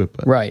right up to it.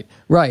 But.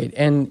 Right.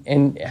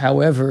 And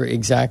however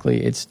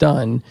exactly it's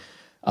done,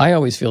 I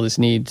always feel this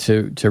need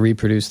to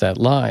reproduce that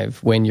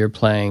live when you're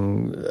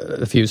playing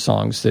a few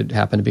songs that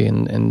happen to be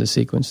in the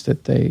sequence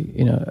that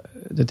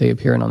they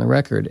appear in on the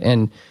record.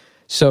 And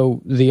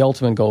so the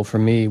ultimate goal for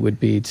me would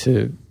be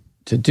to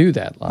do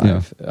that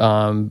live.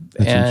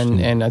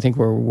 And I think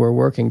we're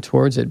working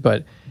towards it.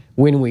 But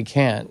when we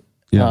can't,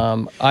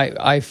 Yeah.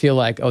 I feel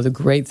like, the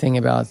great thing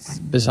about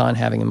Bazan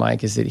having a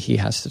mic is that he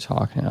has to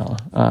talk now.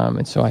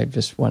 And so I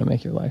just want to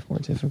make your life more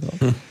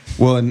difficult.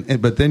 Well,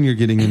 but then you're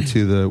getting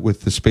into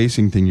with the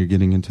spacing thing, you're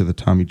getting into the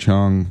Tommy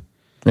Chong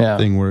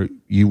thing where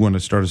you want to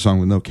start a song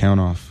with no count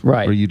off.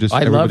 Right. Where you just,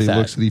 I everybody love that.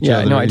 looks at each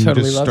other I and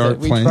totally you just love start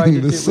that.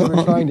 playing the song. We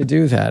were trying to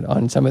do that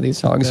on some of these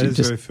songs. That is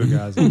just, very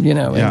Fugazi. You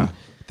know. Yeah.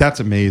 That's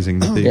amazing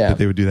that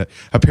they would do that.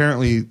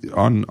 Apparently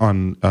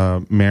on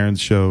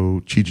Marin's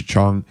show, Cheech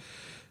Chong,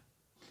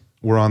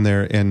 we're on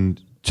there, and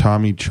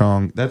Tommy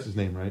Chong, that's his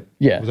name, right?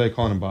 Yeah. Was I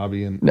calling him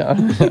Bobby? No.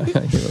 You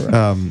were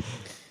right.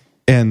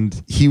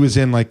 And he was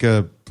in like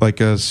a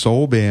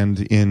soul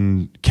band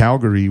in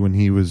Calgary when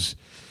he was,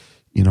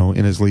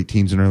 in his late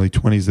teens and early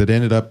 20s that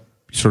ended up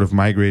sort of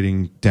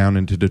migrating down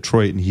into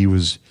Detroit, and he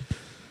was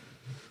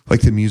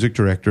like the music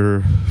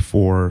director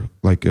for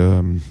like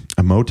a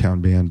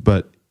Motown band.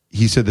 But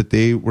he said that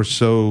they were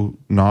so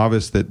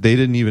novice that they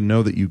didn't even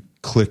know that you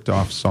clicked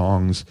off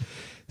songs.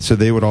 So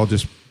they would all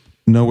just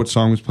know what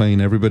song was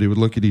playing. Everybody would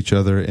look at each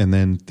other, and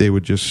then they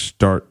would just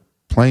start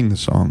playing the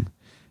song.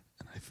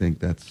 And I think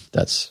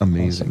that's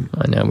amazing.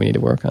 Awesome. I know we need to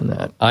work on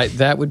that.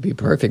 That would be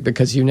perfect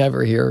because you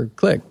never hear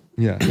click.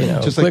 Yeah,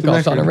 just click like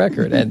offs on a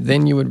record, and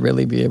then you would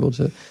really be able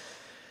to.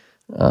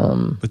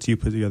 But do you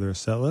put together a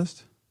set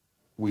list?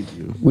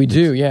 We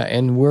do, yeah,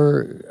 and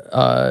we're,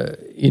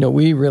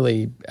 we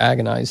really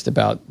agonized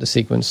about the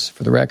sequence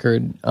for the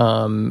record,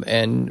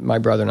 and my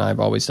brother and I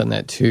have always done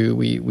that too.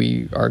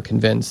 We are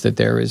convinced that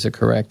there is a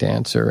correct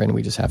answer, and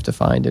we just have to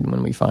find it. And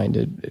when we find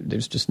it,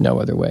 there's just no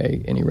other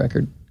way any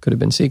record could have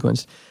been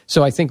sequenced.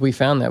 So I think we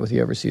found that with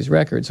the Overseas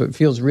record. So it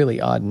feels really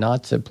odd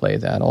not to play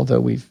that, although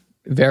we've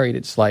varied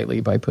it slightly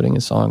by putting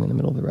a song in the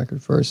middle of the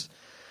record first.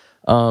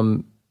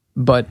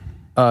 But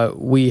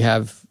we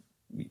have,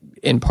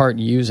 in part,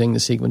 using the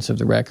sequence of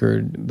the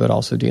record, but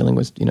also dealing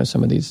with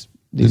some of these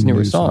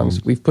newer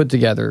songs. We've put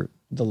together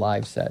the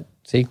live set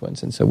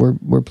sequence, and so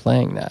we're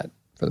playing that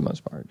for the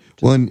most part.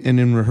 Well, and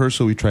in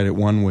rehearsal we tried it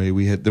one way.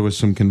 There was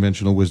some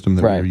conventional wisdom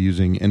that we were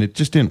using, and it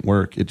just didn't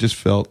work. It just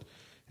felt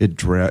it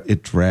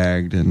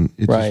dragged, and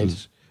it just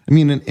was. I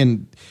mean,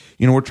 and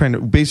we're trying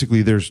to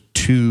basically. There's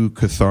two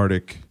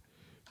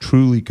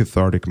truly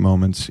cathartic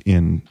moments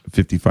in a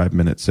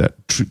 55-minute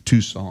set. Two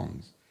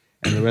songs.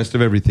 And the rest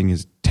of everything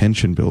is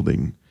tension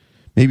building.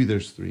 Maybe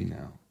there's 3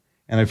 now.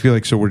 And I feel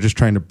like so we're just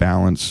trying to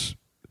balance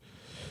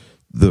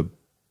the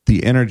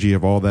energy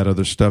of all that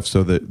other stuff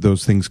so that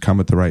those things come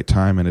at the right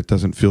time and it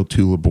doesn't feel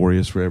too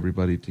laborious for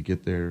everybody to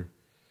get there.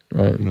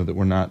 Right. That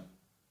we're not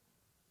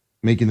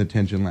making the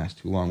tension last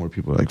too long where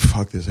people are like,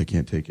 fuck this, I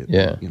can't take it.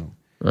 Yeah.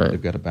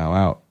 They've got to bow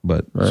out.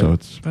 But so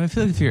it's. But I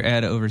feel like if you're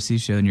at an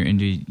overseas show and you're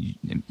into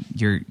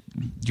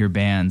your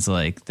bands,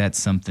 like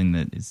that's something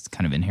that is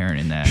kind of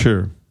inherent in that.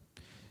 Sure.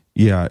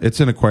 Yeah,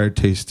 it's an acquired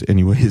taste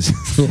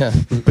anyways. Yeah.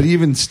 But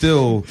even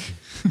still,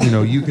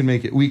 you can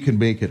make it. We can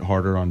make it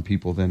harder on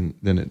people than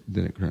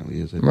it currently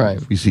is. I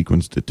think, if we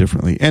sequenced it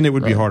differently, and it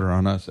would be harder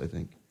on us, I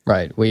think.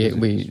 Right.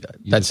 We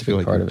that's a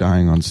big part of it.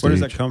 Dying on stage. Where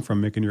does that come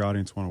from? Making your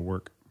audience want to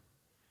work.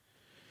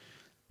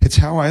 It's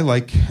how I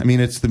like. I mean,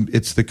 it's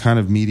the kind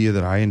of media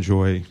that I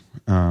enjoy.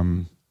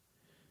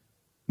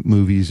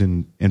 Movies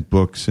and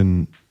books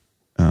and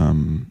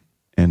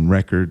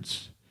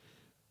records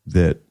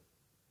that.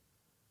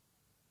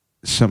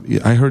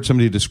 I heard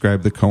somebody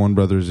describe the Coen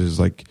brothers as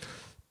like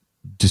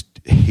just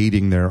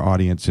hating their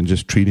audience and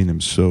just treating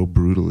them so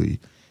brutally.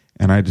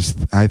 And I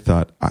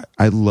thought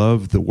I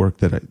love the work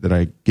that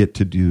I get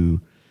to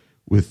do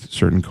with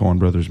certain Coen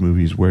brothers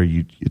movies where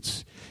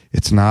it's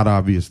not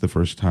obvious the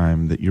first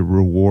time that you're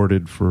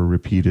rewarded for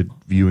repeated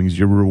viewings.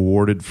 You're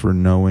rewarded for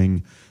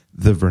knowing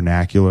the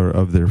vernacular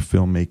of their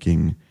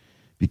filmmaking,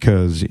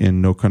 because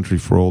in No Country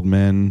for Old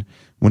Men,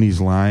 when he's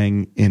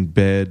lying in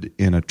bed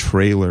in a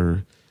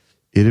trailer,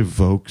 it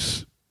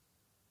evokes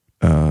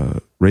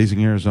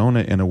Raising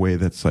Arizona in a way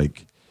that's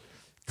like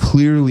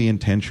clearly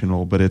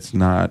intentional, but it's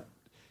not,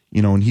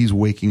 and he's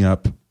waking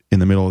up in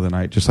the middle of the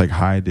night, just like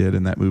High did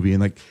in that movie.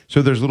 And like,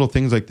 so there's little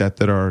things like that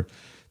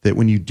that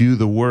when you do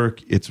the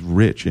work, it's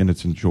rich and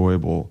it's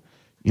enjoyable,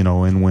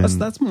 and when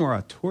that's more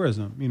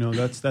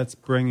auteurism, that's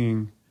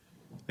bringing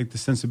like the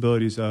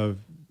sensibilities of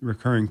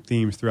recurring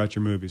themes throughout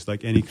your movies,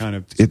 like any kind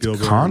of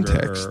Spielberg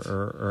context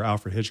or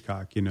Alfred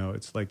Hitchcock,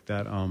 it's like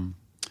that,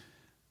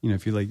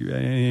 if you like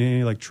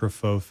any like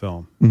Truffaut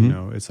film,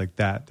 it's like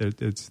that.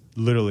 It's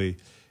literally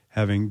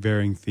having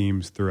varying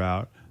themes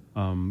throughout.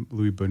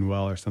 Louis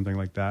Buñuel or something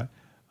like that.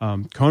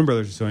 Coen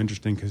Brothers are so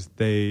interesting because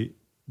they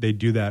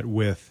do that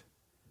with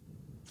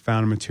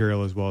found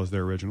material as well as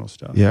their original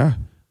stuff. Yeah,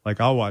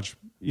 like I'll watch.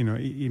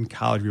 In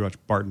college we watch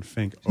Barton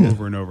Fink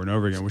over and over and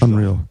over again, which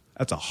unreal. Is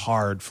that's a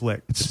hard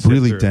flick. It's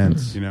really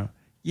dense.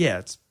 Yeah.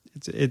 It's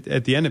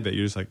at the end of it,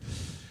 you're just like,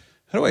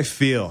 how do I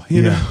feel?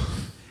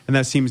 And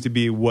that seems to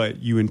be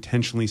what you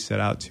intentionally set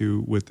out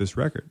to with this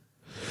record.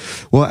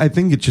 Well, I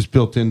think it's just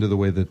built into the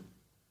way that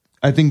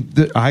I think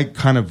that I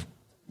kind of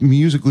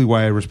musically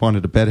why I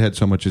responded to Bedhead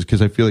so much is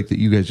because I feel like that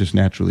you guys just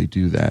naturally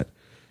do that.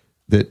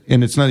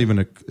 And it's not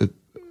even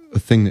a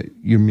thing that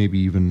you're maybe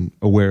even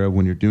aware of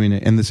when you're doing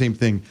it. And the same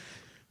thing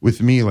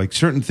with me, like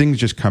certain things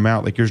just come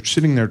out, like you're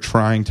sitting there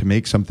trying to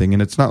make something,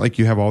 and it's not like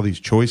you have all these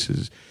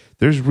choices.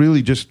 There's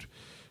really just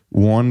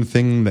one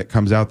thing that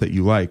comes out that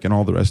you like, and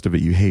all the rest of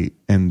it you hate.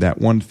 And that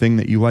one thing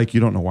that you like, you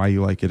don't know why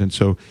you like it. And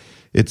so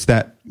it's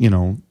that,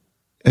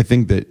 I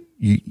think that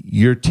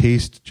your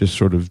taste just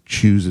sort of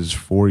chooses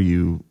for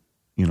you,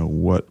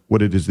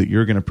 what it is that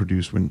you're going to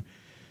produce when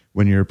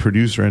you're a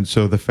producer. And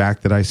so the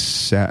fact that I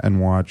sat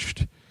and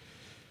watched,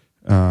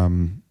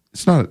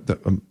 it's not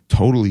a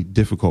totally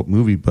difficult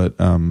movie, but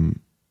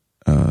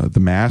The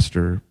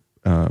Master,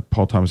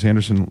 Paul Thomas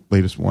Anderson,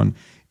 latest one,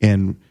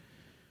 and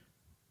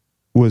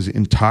was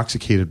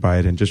intoxicated by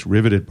it and just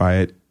riveted by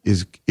it,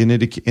 is in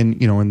it.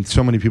 And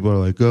so many people are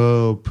like,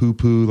 oh, poo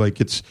poo, like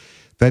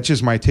that's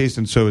just my taste.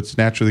 And so it's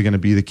naturally going to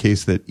be the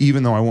case that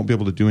even though I won't be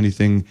able to do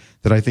anything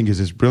that I think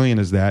is as brilliant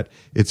as that,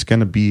 it's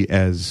going to be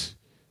as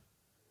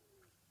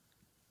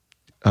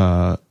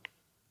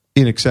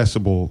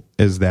inaccessible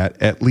as that,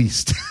 at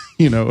least,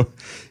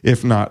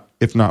 if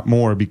not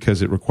more,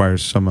 because it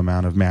requires some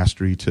amount of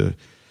mastery to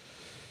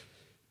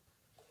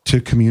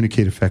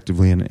communicate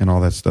effectively and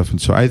all that stuff. And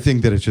so I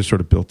think that it's just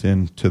sort of built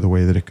into the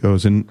way that it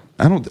goes. And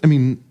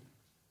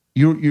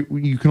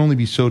you can only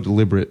be so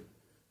deliberate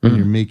when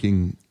you're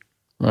making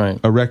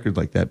a record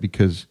like that,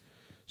 because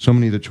so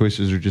many of the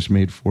choices are just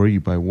made for you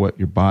by what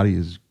your body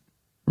is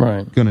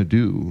going to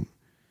do,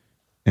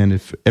 and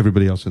if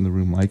everybody else in the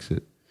room likes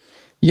it.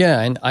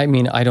 Yeah, and I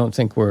don't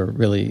think we're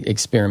really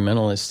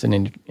experimentalists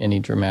in any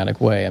dramatic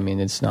way. I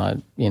mean, it's not,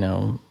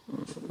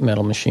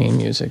 Metal Machine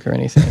music or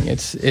anything.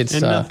 It's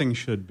and nothing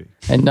should be.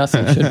 And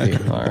nothing should be.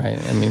 All right.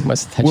 I mean,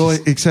 what's that? Well,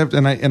 except,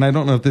 and I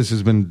don't know if this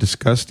has been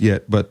discussed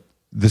yet, but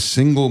the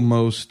single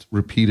most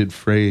repeated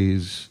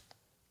phrase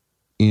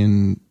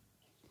in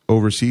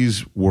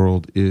overseas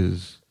world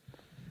is,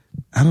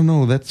 I don't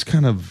know, that's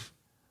kind of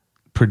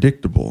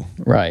predictable.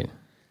 Right.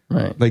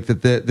 Like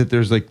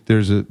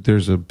that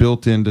there's a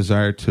built-in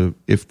desire to,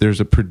 if there's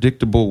a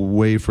predictable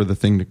way for the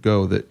thing to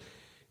go, that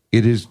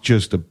it is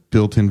just a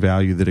built-in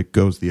value that it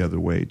goes the other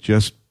way,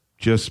 just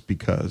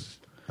because.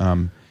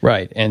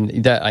 Right,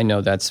 and that, I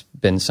know that's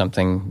been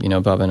something,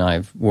 Bubba and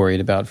I've worried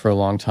about for a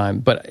long time.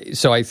 But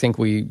so I think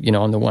we,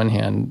 on the one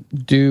hand,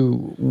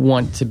 do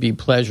want to be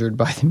pleasured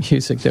by the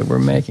music that we're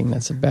making.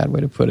 That's a bad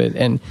way to put it.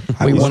 And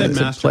we want it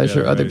to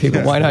pleasure other people.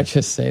 Yeah. Why not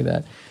just say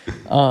that?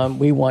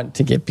 We want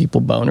to get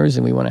people boners,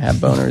 and we want to have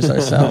boners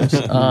ourselves.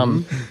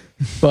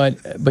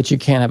 But you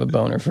can't have a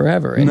boner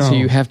forever, and so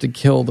you have to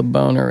kill the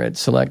boner at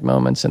select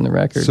moments in the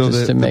record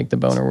to make the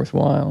boner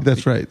worthwhile.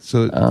 That's right.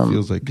 So it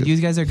feels like you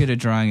guys are good at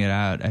drawing it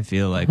out. I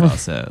feel like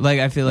also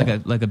I feel like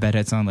a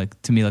Bedhead song,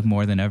 like to me, like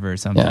More Than Ever or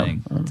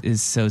something,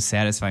 is so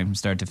satisfying from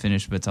start to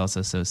finish, but it's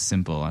also so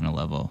simple on a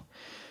level.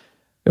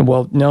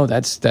 Well, no,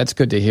 that's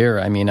good to hear.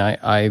 I mean,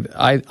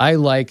 I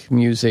like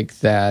music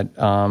that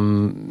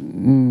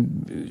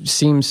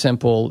seems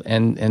simple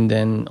and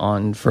then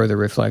on further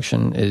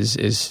reflection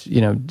is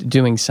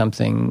doing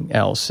something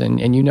else,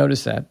 and you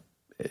notice that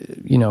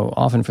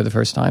often for the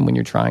first time when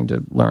you're trying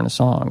to learn a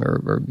song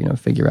or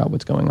figure out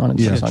what's going on in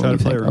some song. Try to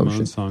play a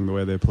Ramones song the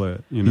way they play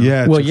it. You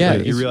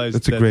realize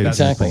that's a great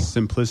example.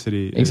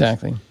 Simplicity.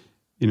 Exactly.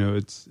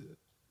 It's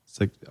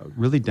like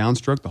really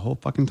downstroke the whole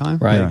fucking time.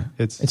 Right. Yeah.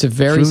 It's a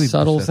very really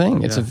subtle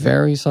thing. It's a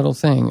very subtle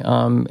thing.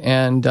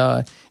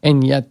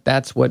 And yet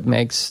that's what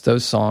makes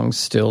those songs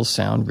still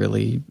sound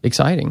really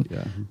exciting.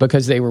 Yeah.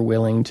 Because they were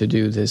willing to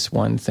do this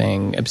one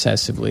thing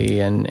obsessively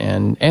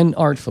and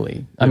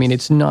artfully. I mean,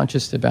 it's not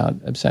just about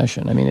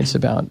obsession. I mean, it's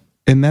about...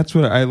 And that's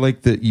what I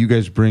like that you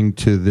guys bring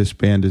to this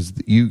band, is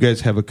that you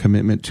guys have a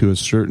commitment to a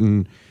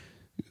certain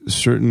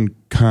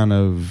kind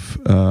of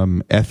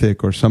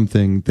ethic or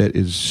something that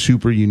is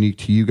super unique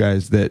to you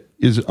guys, that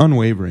is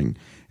unwavering.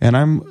 And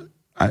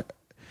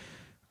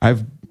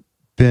I've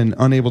been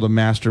unable to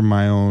master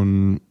my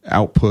own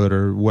output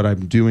or what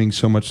I'm doing,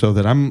 so much so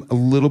that I'm a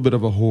little bit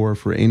of a whore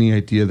for any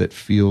idea that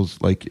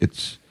feels like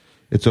it's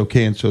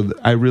okay. And so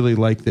I really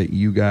like that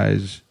you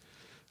guys,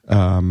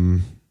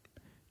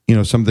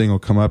 something will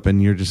come up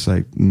and you're just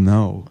like,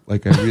 no,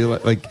 like I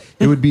realize, like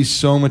it would be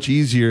so much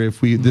easier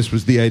if this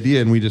was the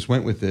idea and we just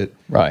went with it,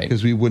 right?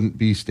 Because we wouldn't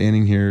be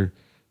standing here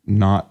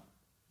not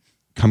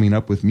coming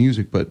up with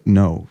music. But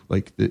no,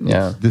 like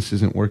this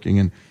isn't working,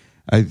 and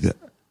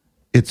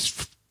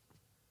it's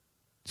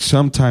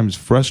sometimes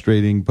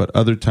frustrating, but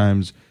other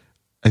times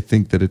I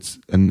think that it's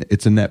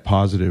a net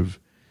positive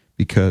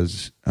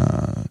because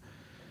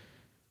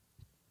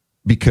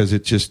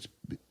it just,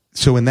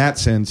 so in that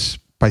sense,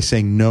 by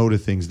saying no to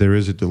things, there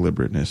is a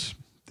deliberateness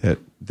that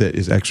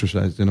is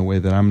exercised in a way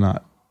that I'm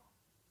not,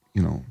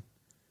 it's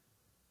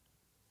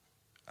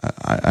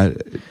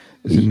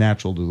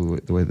natural to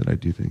the way that I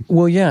do things.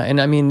 Well, yeah, and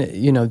I mean,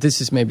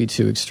 this is maybe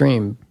too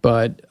extreme,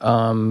 but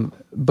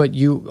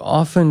you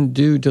often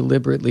do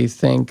deliberately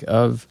think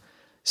of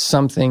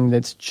something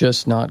that's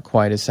just not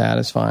quite as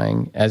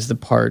satisfying as the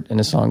part in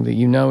a song that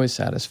you know is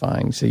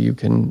satisfying, so you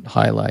can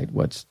highlight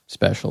what's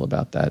special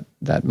about that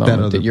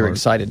moment that you're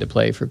excited to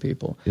play for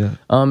people. Yeah.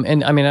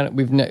 And I mean,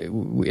 we've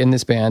in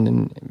this band,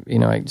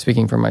 and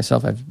speaking for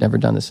myself, I've never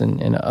done this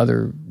in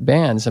other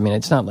bands. I mean,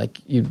 it's not like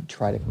you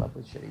try to come up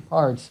with shitty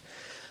parts.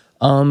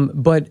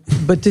 But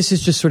this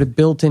is just sort of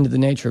built into the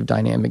nature of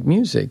dynamic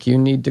music. You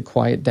need to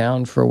quiet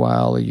down for a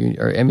while,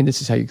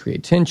 this is how you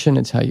create tension.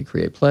 It's how you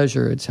create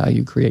pleasure. It's how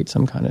you create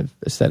some kind of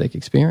aesthetic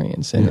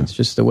experience, and it's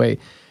just the way.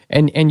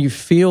 And you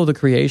feel the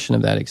creation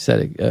of that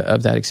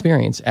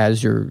experience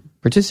as you're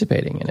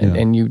participating in it,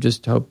 and you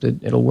just hope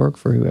that it'll work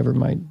for whoever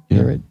might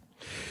hear it.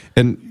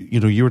 And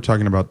you were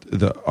talking about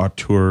the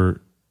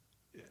auteur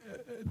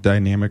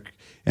dynamic,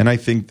 and I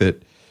think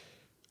that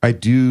I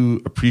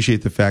do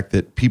appreciate the fact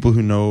that people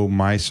who know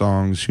my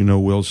songs, who know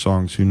Will's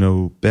songs, who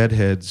know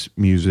Bedhead's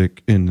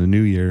music in the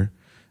new year,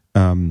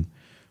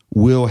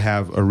 will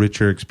have a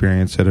richer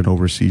experience at an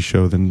overseas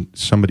show than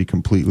somebody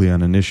completely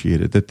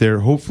uninitiated. That there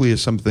hopefully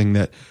is something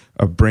that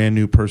a brand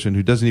new person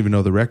who doesn't even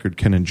know the record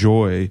can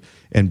enjoy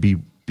and be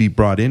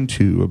brought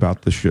into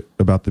about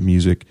the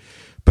music.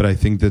 But I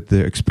think that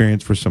the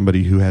experience for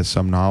somebody who has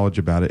some knowledge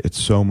about it,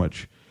 it's so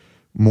much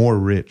more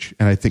rich.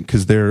 And I think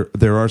because there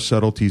are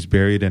subtleties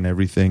buried in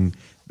everything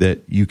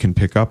that you can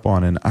pick up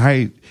on. And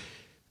I,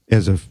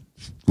 as a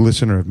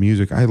listener of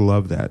music, I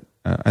love that.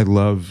 I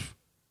love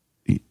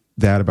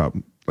that about,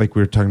 like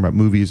we were talking about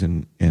movies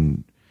and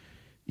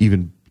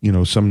even,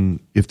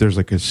 some, if there's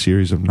like a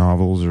series of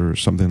novels or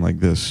something like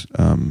this,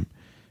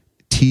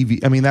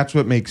 TV. I mean, that's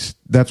why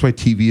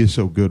TV is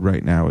so good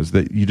right now, is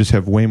that you just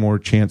have way more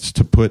chance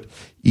to put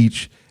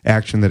each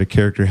action that a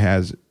character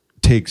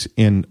takes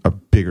in a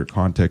bigger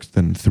context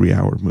than a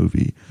 3-hour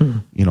movie,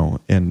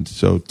 and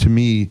so to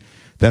me,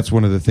 that's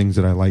one of the things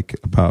that I like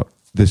about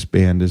this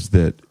band, is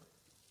that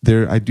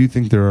I do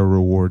think there are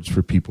rewards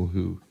for people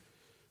who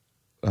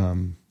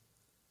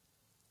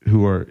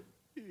are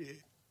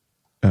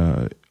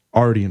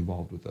already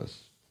involved with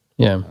us.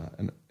 Yeah.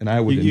 And I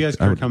would. You guys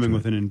are coming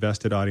with an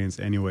invested audience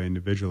anyway,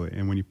 individually,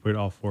 and when you put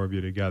all four of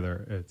you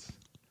together,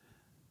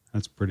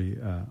 that's pretty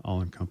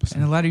all-encompassing.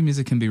 And a lot of your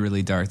music can be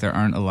really dark. There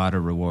aren't a lot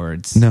of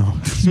rewards. No.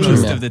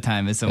 Most of the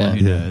time as someone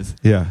who does.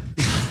 Yeah.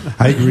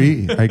 I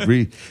agree.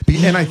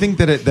 And I think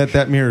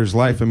that mirrors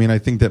life. I mean, I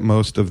think that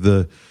most of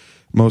the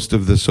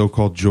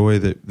so-called joy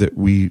that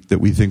we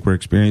think we're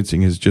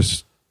experiencing is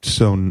just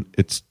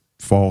it's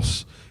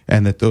false,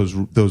 and that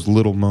those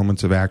little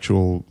moments of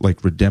actual,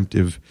 like,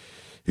 redemptive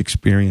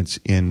experience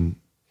in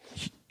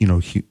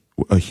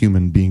a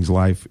human being's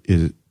life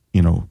is,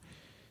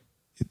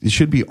 it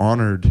should be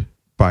honored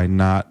by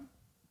not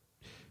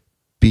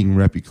being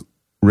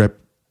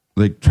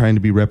trying to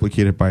be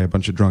replicated by a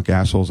bunch of drunk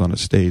assholes on a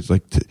stage.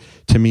 Like,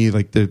 to me,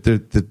 like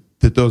that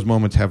those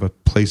moments have a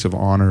place of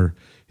honor,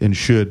 and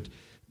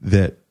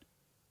that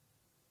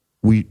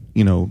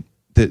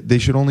they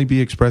should only be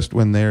expressed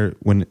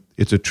when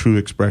it's a true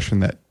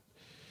expression that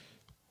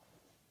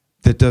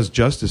does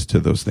justice to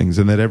those things,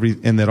 and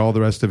that all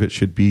the rest of it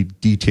should be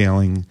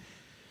detailing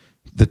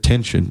the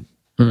tension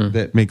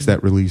that makes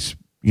that release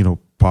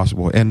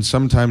possible. And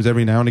sometimes,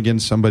 every now and again,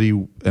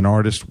 an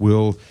artist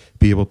will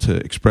be able to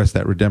express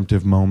that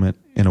redemptive moment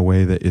in a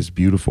way that is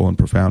beautiful and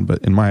profound.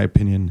 But in my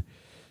opinion,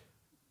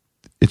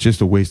 it's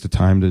just a waste of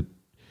time.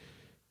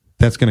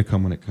 That's going to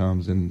come when it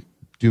comes, and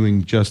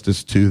doing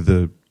justice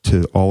to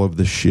all of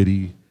the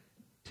shitty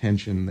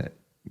tension that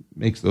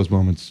makes those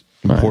moments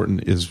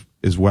important is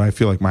what I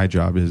feel like my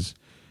job is,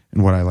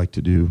 and what I like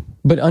to do.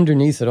 But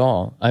underneath it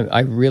all, I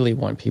really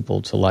want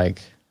people to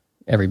like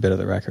every bit of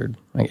the record,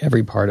 like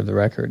every part of the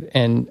record,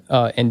 and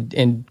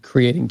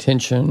creating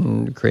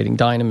tension, creating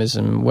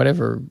dynamism,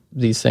 whatever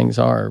these things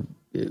are,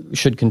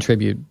 should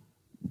contribute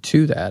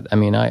to that. I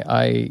mean,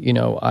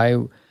 I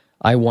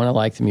want to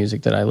like the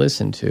music that I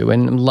listen to,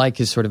 and like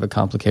is sort of a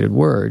complicated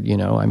word,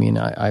 I mean,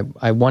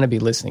 I want to be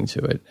listening to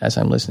it as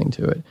I'm listening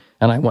to it,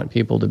 and I want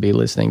people to be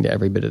listening to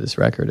every bit of this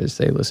record as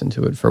they listen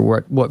to it for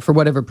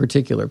whatever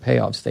particular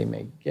payoffs they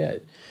may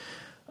get.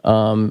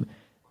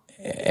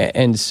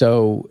 And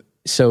so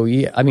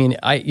yeah, I mean,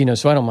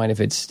 so I don't mind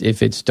if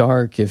it's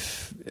dark,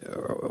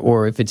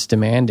 or if it's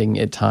demanding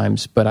at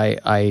times, but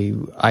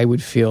I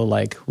would feel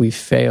like we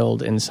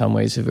failed in some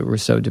ways if it were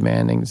so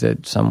demanding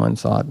that someone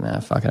thought,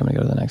 fuck it, I'm gonna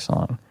go to the next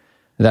song.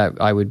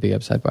 That I would be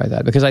upset by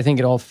that, because I think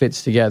it all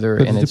fits together.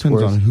 But it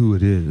depends on who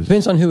it is.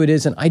 Depends on who it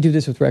is, and I do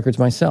this with records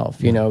myself.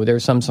 There are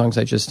some songs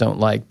I just don't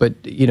like, but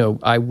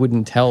I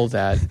wouldn't tell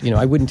that.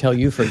 I wouldn't tell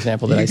you, for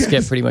example, that I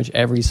skip pretty much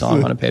every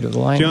song on a Pedro The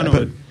Lion. Jonah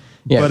would.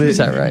 Yeah, is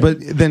that right? But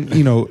then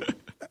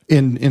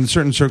in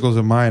certain circles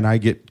of mine, I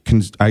get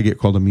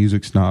called a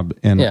music snob,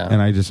 and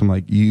I'm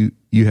like, you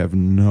have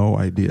no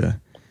idea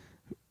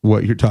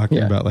what you're talking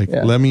about. Like,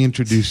 let me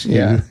introduce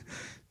you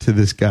to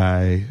this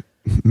guy,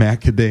 Matt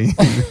Kadane.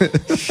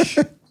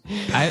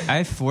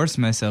 I force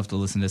myself to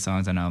listen to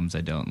songs on albums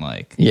I don't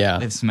like. Yeah,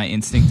 if it's my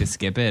instinct to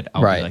skip it,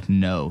 I'll be like,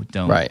 no,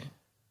 don't. Right,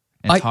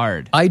 it's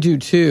hard. I do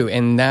too,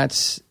 and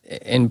that's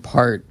in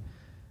part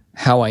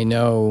how I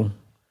know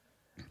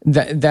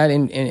that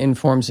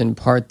informs in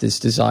part this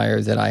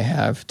desire that I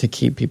have to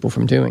keep people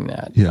from doing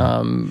that.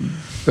 Yeah.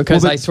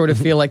 Because I sort of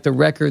feel like the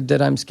record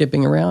that I'm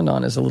skipping around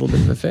on is a little bit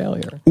of a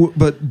failure.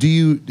 But do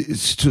you?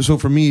 So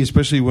for me,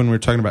 especially when we're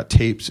talking about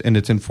tapes, and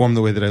it's informed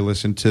the way that I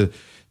listen to,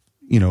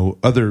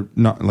 other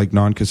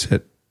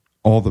non-cassette,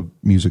 all the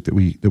music that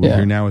we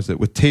hear now, is that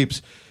with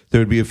tapes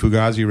there would be a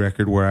Fugazi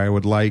record where I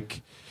would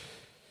like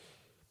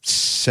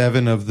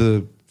 7 of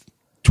the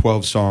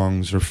 12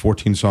 songs or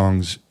 14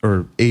 songs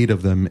or 8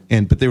 of them,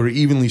 but they were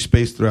evenly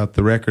spaced throughout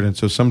the record, and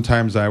so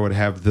sometimes I would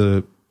have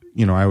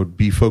I would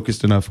be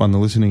focused enough on the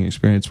listening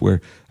experience where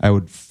I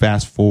would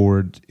fast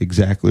forward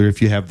exactly, or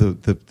if you have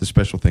the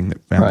special thing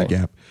that Family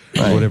Gap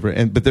or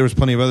whatever. But there was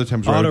plenty of other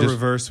times where auto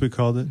reverse, we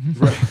called it,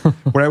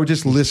 where I would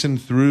just listen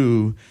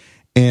through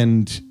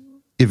and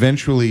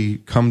eventually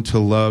come to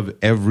love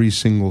every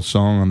single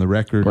song on the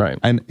record. Right.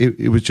 And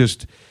it was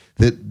just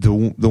that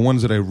the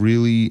ones that I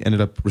really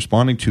ended up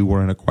responding to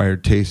were an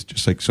acquired taste,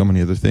 just like so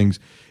many other things.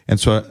 And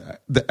so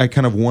I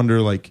kind of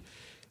wonder,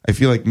 I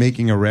feel like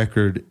making a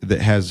record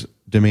that has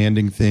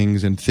demanding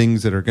things and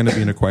things that are going to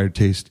be an acquired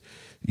taste,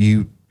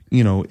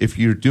 if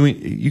you're doing,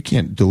 you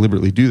can't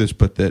deliberately do this,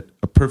 but that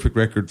a perfect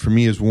record for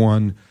me is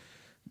one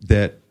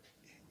that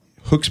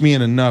hooks me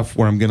in enough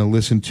where I'm going to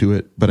listen to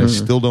it, but I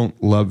still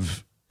don't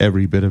love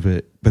every bit of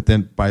it. But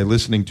then by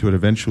listening to it,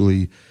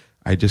 eventually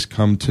I just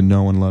come to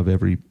know and love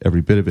every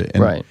bit of it.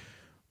 And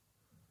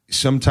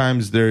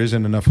sometimes there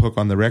isn't enough hook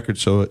on the record,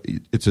 so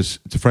it's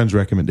a friend's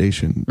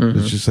recommendation.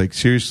 It's just like,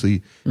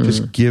 seriously,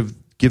 just give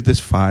this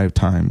 5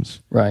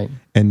 times, right?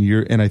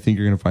 And I think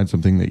you're going to find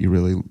something that you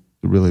really,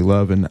 really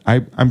love. And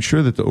I'm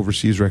sure that the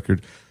overseas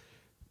record,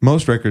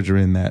 most records are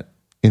in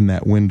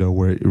that window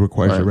where it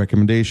requires a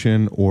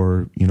recommendation,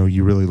 or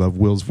you really love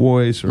Will's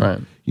voice, or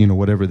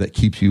whatever that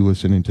keeps you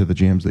listening to the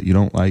jams that you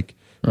don't like.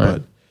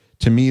 But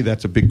to me,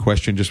 that's a big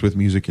question just with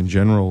music in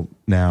general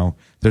now.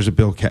 There's a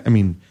Bill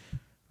Callahan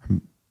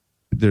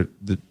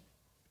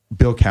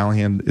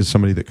is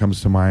somebody that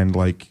comes to mind.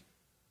 Like,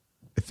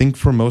 I think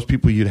for most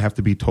people, you'd have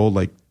to be told,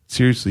 like,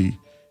 seriously,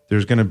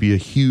 there's going to be a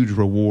huge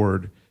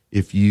reward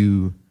if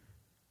you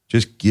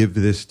just give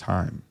this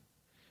time,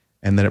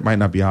 and that it might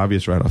not be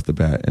obvious right off the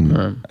bat.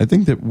 And I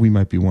think that we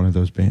might be one of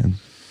those bands.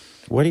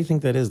 What do you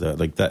think that is, though?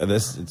 Like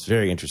it's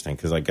very interesting,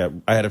 because I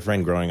had a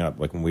friend growing up,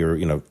 like when we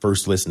were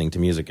first listening to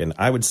music, and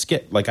I would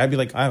skip. Like, I'd be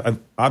like,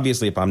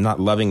 obviously, if I'm not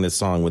loving this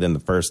song within the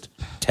first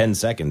 10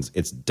 seconds,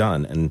 it's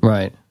done. And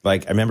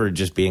like, I remember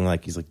just being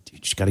like, he's like, dude, you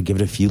just got to give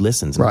it a few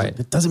listens. And like,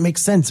 it doesn't make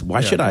sense.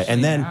 Why should I?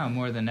 And then now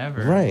more than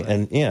ever,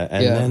 and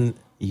then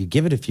you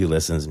give it a few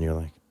listens, and you're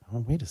like,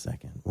 oh, wait a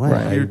second.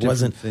 Why? It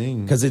wasn't,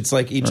 because it's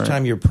like each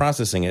time you're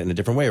processing it in a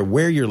different way, or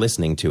where you're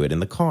listening to it in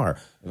the car.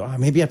 Oh,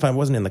 maybe if I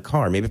wasn't in the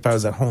car, maybe if I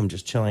was at home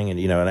just chilling and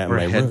and at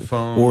my headphones,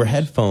 room, or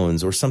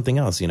headphones, or something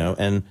else,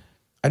 And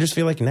I just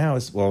feel like now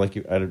it's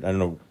I don't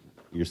know.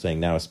 You're saying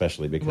now,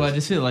 especially because I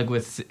just feel like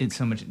with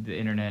so much the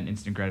internet,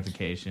 instant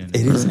gratification.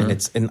 It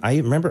is, and I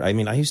remember. I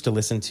mean, I used to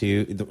listen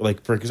to,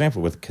 like, for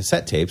example, with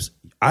cassette tapes,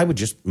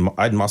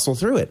 I'd muscle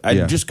through it.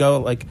 I'd just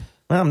go like,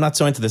 well, I'm not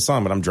so into this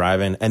song, but I'm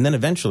driving, and then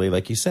eventually,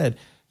 like you said,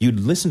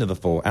 you'd listen to the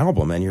full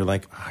album, and you're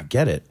like, I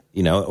get it,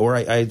 Or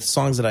I had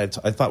songs that I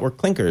thought were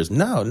clinkers.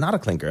 No, not a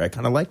clinker. I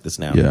kind of like this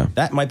now. Yeah.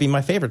 That might be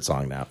my favorite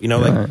song now.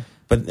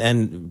 But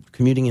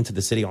commuting into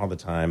the city all the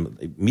time,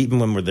 even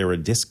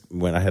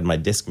when I had my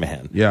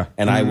Discman,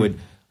 and I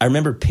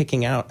remember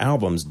picking out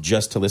albums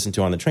just to listen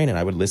to on the train, and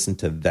I would listen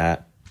to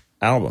that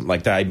album.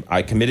 Like,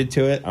 I committed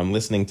to it. I'm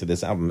listening to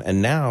this album,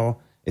 and now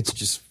it's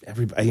just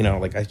everybody.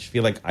 Like, I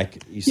feel like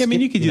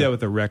you could do that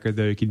with a record,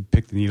 though. You could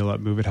pick the needle up,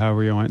 move it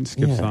however you want, and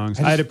skip songs.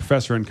 I had a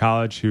professor in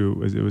college it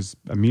was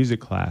a music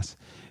class,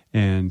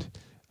 and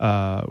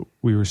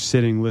we were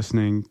sitting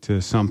listening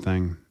to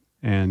something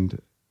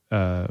and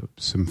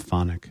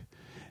symphonic,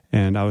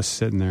 and I was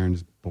sitting there and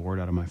just bored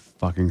out of my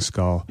fucking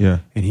skull. Yeah,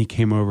 and he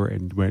came over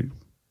and went,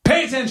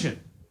 "Pay attention!"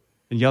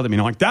 and yelled at me.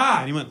 And I'm like,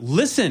 "Da!" And he went,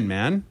 "Listen,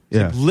 man.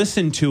 Like,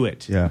 listen to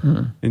it.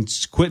 And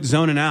quit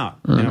zoning out."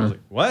 And I was like,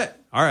 "What?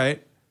 All right."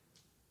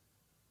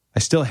 I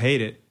still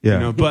hate it,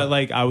 but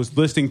like, I was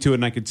listening to it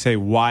and I could say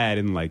why I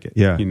didn't like it,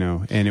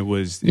 and it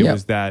was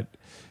that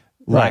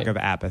lack of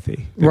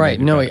apathy. Right.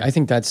 No, I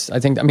think,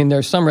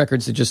 there's some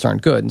records that just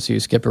aren't good, and so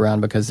you skip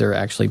around because they're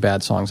actually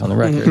bad songs on the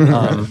record.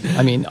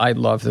 I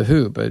love The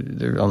Who, but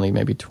there are only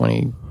maybe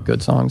 20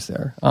 good songs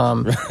there.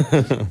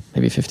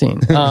 Maybe 15.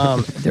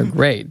 They're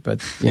great,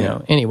 but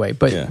anyway,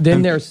 but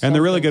then there's and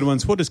the really good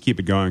ones, we'll just keep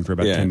it going for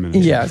about 10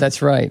 minutes. Yeah,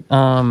 that's right.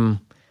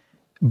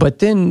 But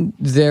then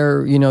there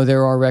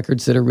are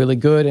records that are really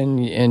good,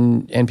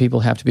 and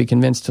people have to be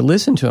convinced to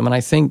listen to them. And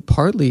I think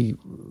partly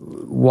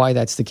why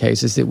that's the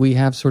case is that we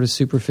have sort of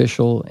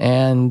superficial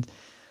and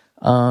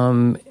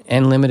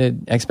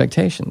limited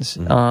expectations.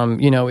 Bill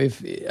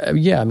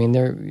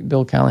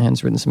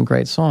Callahan's written some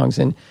great songs,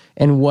 and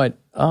what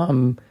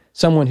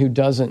someone who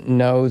doesn't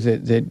know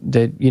that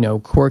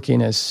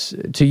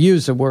quirkiness, to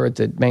use a word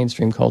that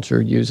mainstream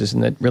culture uses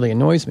and that really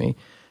annoys me,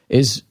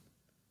 is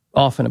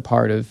often a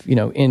part of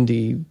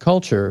indie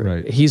culture,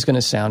 Right. he's going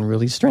to sound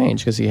really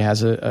strange because he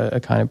has a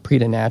kind of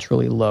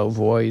preternaturally low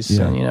voice,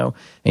 and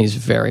he's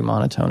very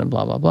monotone and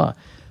blah blah blah.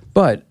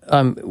 But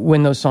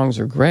when those songs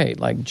are great,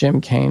 like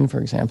Jim Cain, for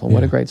example,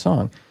 what a great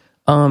song.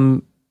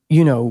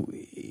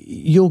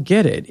 You'll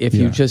get it if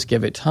you just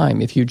give it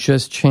time, if you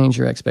just change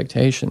your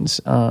expectations.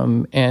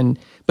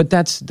 But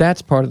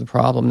that's part of the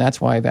problem.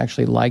 That's why I've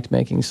actually liked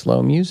making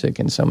slow music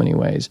in so many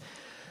ways.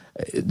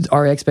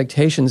 Our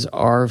expectations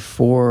are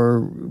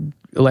for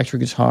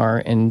electric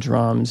guitar and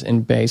drums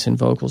and bass and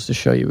vocals to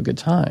show you a good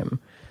time.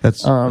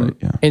 That's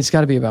It's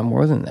got to be about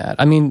more than that.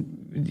 I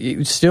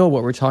mean, still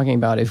what we're talking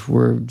about, if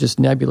we're just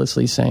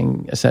nebulously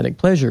saying aesthetic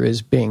pleasure,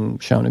 is being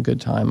shown a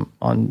good time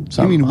on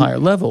some higher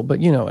level.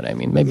 But you know what I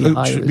mean? Maybe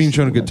higher being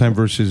shown a good time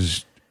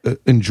versus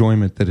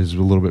enjoyment that is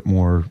a little bit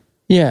more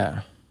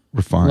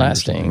refined,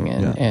 lasting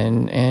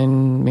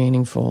and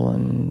meaningful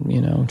and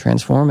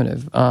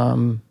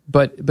transformative.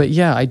 But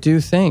yeah, I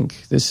do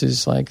think this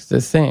is like the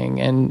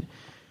thing. And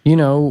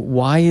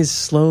why is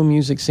slow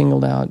music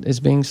singled out as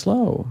being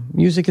slow?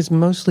 Music has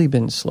mostly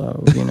been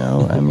slow,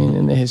 I mean,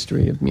 in the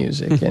history of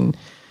music. And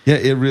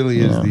it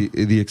really is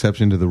the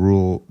exception to the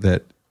rule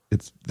that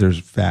there's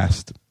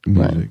fast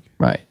music.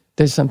 Right.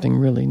 There's something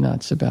really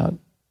nuts about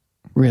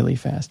really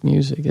fast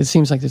music. It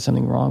seems like there's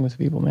something wrong with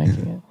people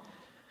making it.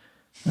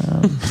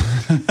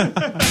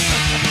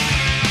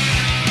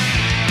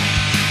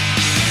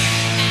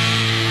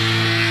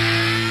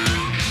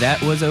 That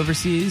was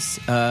Overseas,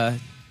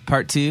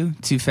 part 2,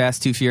 Too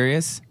Fast, Too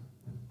Furious.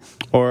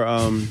 Or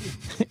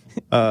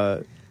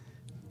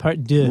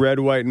Part 2. Red,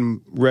 White,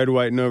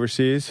 and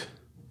Overseas.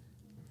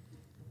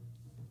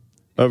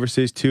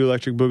 Overseas 2,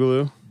 Electric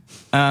Boogaloo.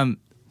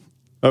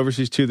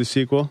 Overseas 2, the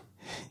sequel.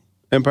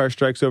 Empire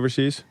Strikes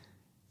Overseas.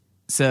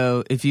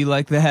 So if you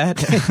like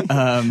that,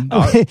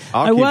 I'll keep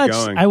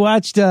going. I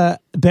watched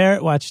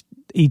Barrett watched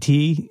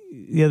E.T.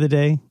 the other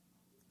day.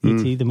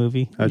 E.T. the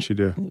movie. How'd she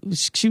do?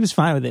 She was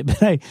fine with it,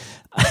 but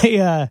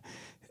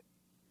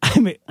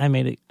I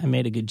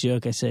made a good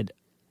joke. I said,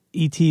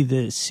 E.T.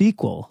 the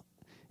sequel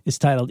is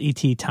titled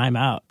E.T. Time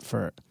Out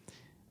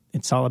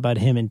it's all about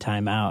him in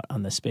time out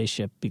on the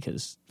spaceship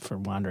for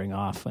wandering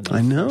off. When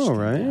I know,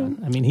 right?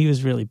 Down. I mean, he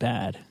was really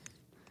bad.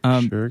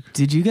 Sure.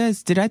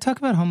 Did I talk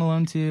about Home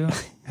Alone 2?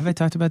 Have I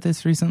talked about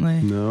this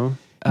recently? No.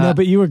 No,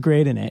 but you were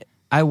great in it.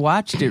 I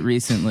watched it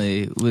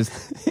recently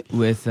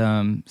with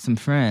some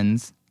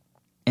friends,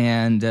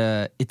 and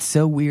it's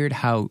so weird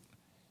how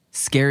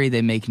scary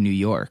they make New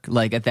York.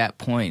 Like at that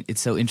point, it's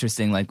so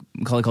interesting. Like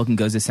Macaulay Culkin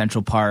goes to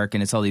Central Park,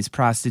 and it's all these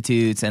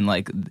prostitutes, and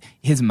like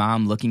his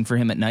mom looking for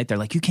him at night. They're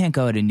like, you can't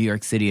go to New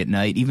York City at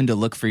night, even to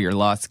look for your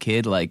lost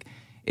kid. Like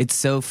it's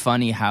so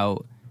funny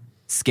how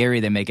scary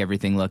they make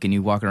everything look, and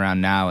you walk around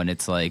now, and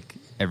it's like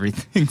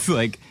everything's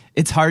like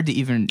it's hard to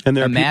even. And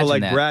there are imagine people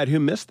like that. Brad who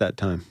missed that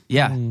time.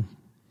 Yeah,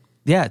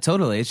 yeah,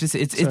 totally. It's just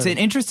it's an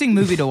interesting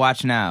movie to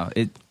watch now.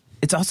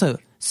 It's also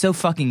so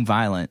fucking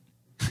violent.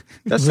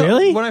 That's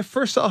really? When I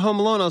first saw Home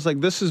Alone, I was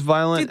like, "This is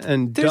violent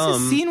and there's dumb." a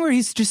scene where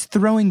he's just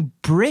throwing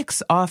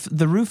bricks off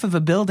the roof of a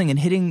building and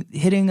hitting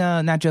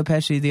not Joe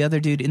Pesci, the other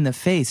dude, in the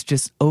face,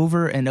 just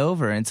over and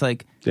over. And it's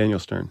like Daniel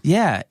Stern.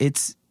 Yeah,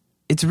 it's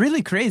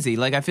really crazy.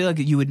 Like I feel like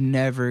you would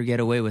never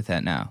get away with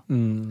that now.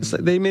 It's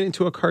like they made it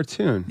into a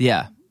cartoon.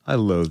 Yeah. I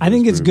love. I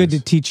think it's movies. good to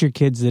teach your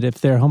kids that if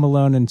they're home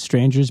alone and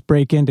strangers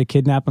break in to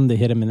kidnap them, they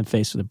hit them in the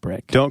face with a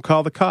brick. Don't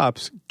call the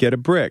cops. Get a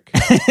brick.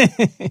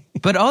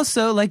 But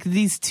also, like,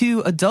 these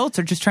two adults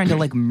are just trying to,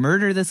 like,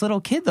 murder this little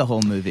kid the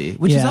whole movie,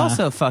 which is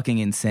also fucking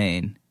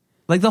insane.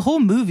 Like, the whole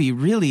movie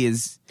really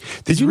is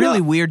really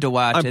weird to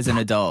watch as an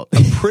adult.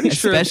 I'm pretty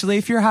sure. Especially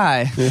if you're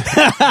high.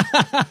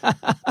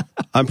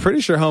 I'm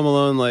pretty sure Home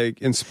Alone, like,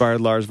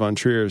 inspired Lars von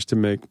Trier to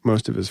make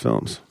most of his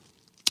films.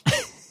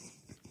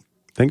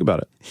 Think about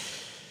it.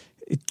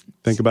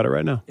 Think about it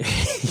right now.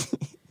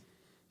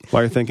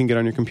 While you're thinking, get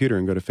on your computer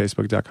and go to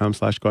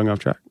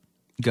facebook.com/goingofftrack.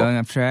 Going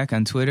Off Track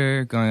on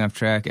Twitter, Going Off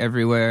Track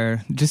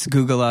everywhere. Just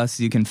Google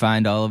us. You can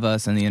find all of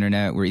us on the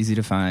internet. We're easy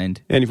to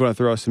find. And if you want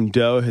to throw us some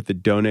dough, hit the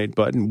donate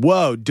button.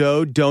 Whoa,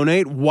 dough,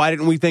 donate. Why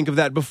didn't we think of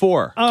that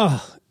before?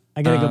 Oh,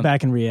 I got to go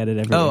back and re-edit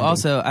everything. Oh,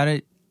 also,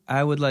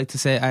 I would like to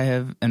say I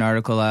have an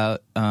article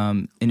out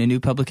in a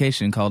new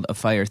publication called A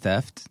Fire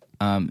Theft.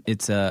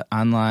 It's an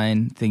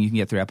online thing you can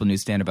get through Apple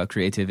Newsstand about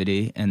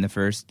creativity, and the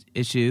first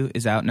issue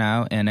is out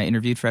now, and I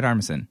interviewed Fred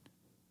Armisen.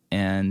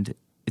 And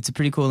it's a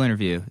pretty cool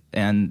interview.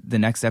 And the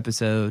next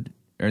episode,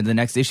 or the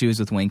next issue is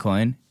with Wayne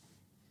Coyne,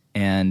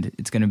 and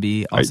it's going to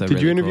be also Did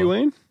really you interview cool.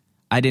 Wayne?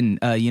 I didn't.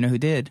 You know who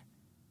did?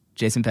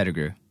 Jason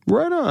Pettigrew.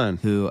 Right on.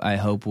 Who I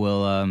hope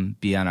will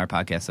be on our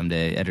podcast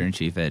someday,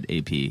 editor-in-chief at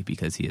AP,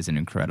 because he is an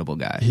incredible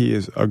guy. He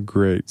is a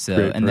great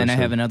And then I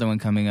person. have another one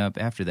coming up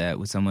after that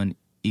with someone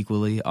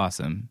equally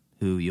awesome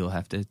who you'll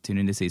have to tune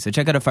in to see. So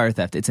check out A Fire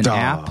Theft. It's an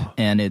app,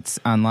 and it's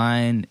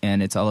online,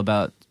 and it's all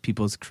about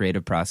people's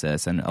creative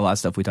process and a lot of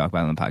stuff we talk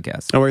about on the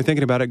podcast. And while you're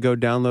thinking about it, go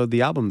download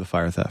the album The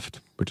Fire Theft,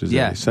 which is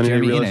Sunny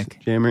Jeremy Day Enoch.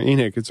 Jeremy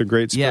Enoch. It's a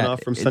great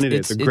spin-off from Sunny Day.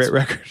 It's a great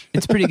record.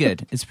 It's pretty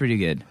good. It's pretty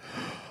good.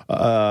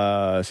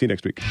 See you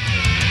next week.